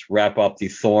worse, wrap up the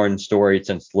Thorn story,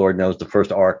 since Lord knows the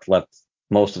first arc left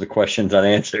most of the questions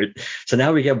unanswered. So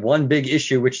now we get one big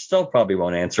issue, which still probably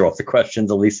won't answer all the questions,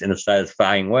 at least in a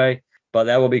satisfying way. But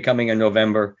that will be coming in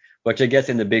November, which I guess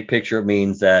in the big picture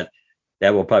means that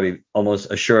will probably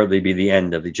almost assuredly be the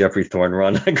end of the Jeffrey Thorne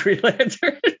run on Green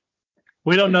Lantern.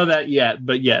 We don't know that yet,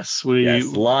 but yes,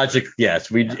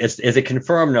 yes. Is it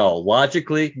confirmed? No.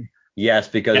 Logically, yes,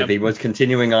 because if he was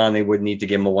continuing on, they wouldn't need to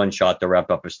give him a one shot to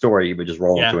wrap up a story. He would just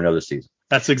roll into another season.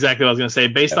 That's exactly what I was going to say.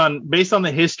 Based on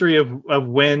the history of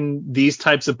when these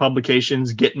types of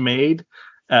publications get made,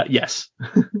 yes.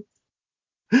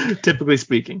 Typically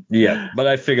speaking. Yeah, but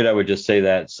I figured I would just say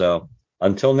that. So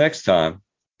until next time,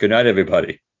 good night,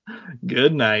 everybody.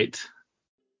 Good night.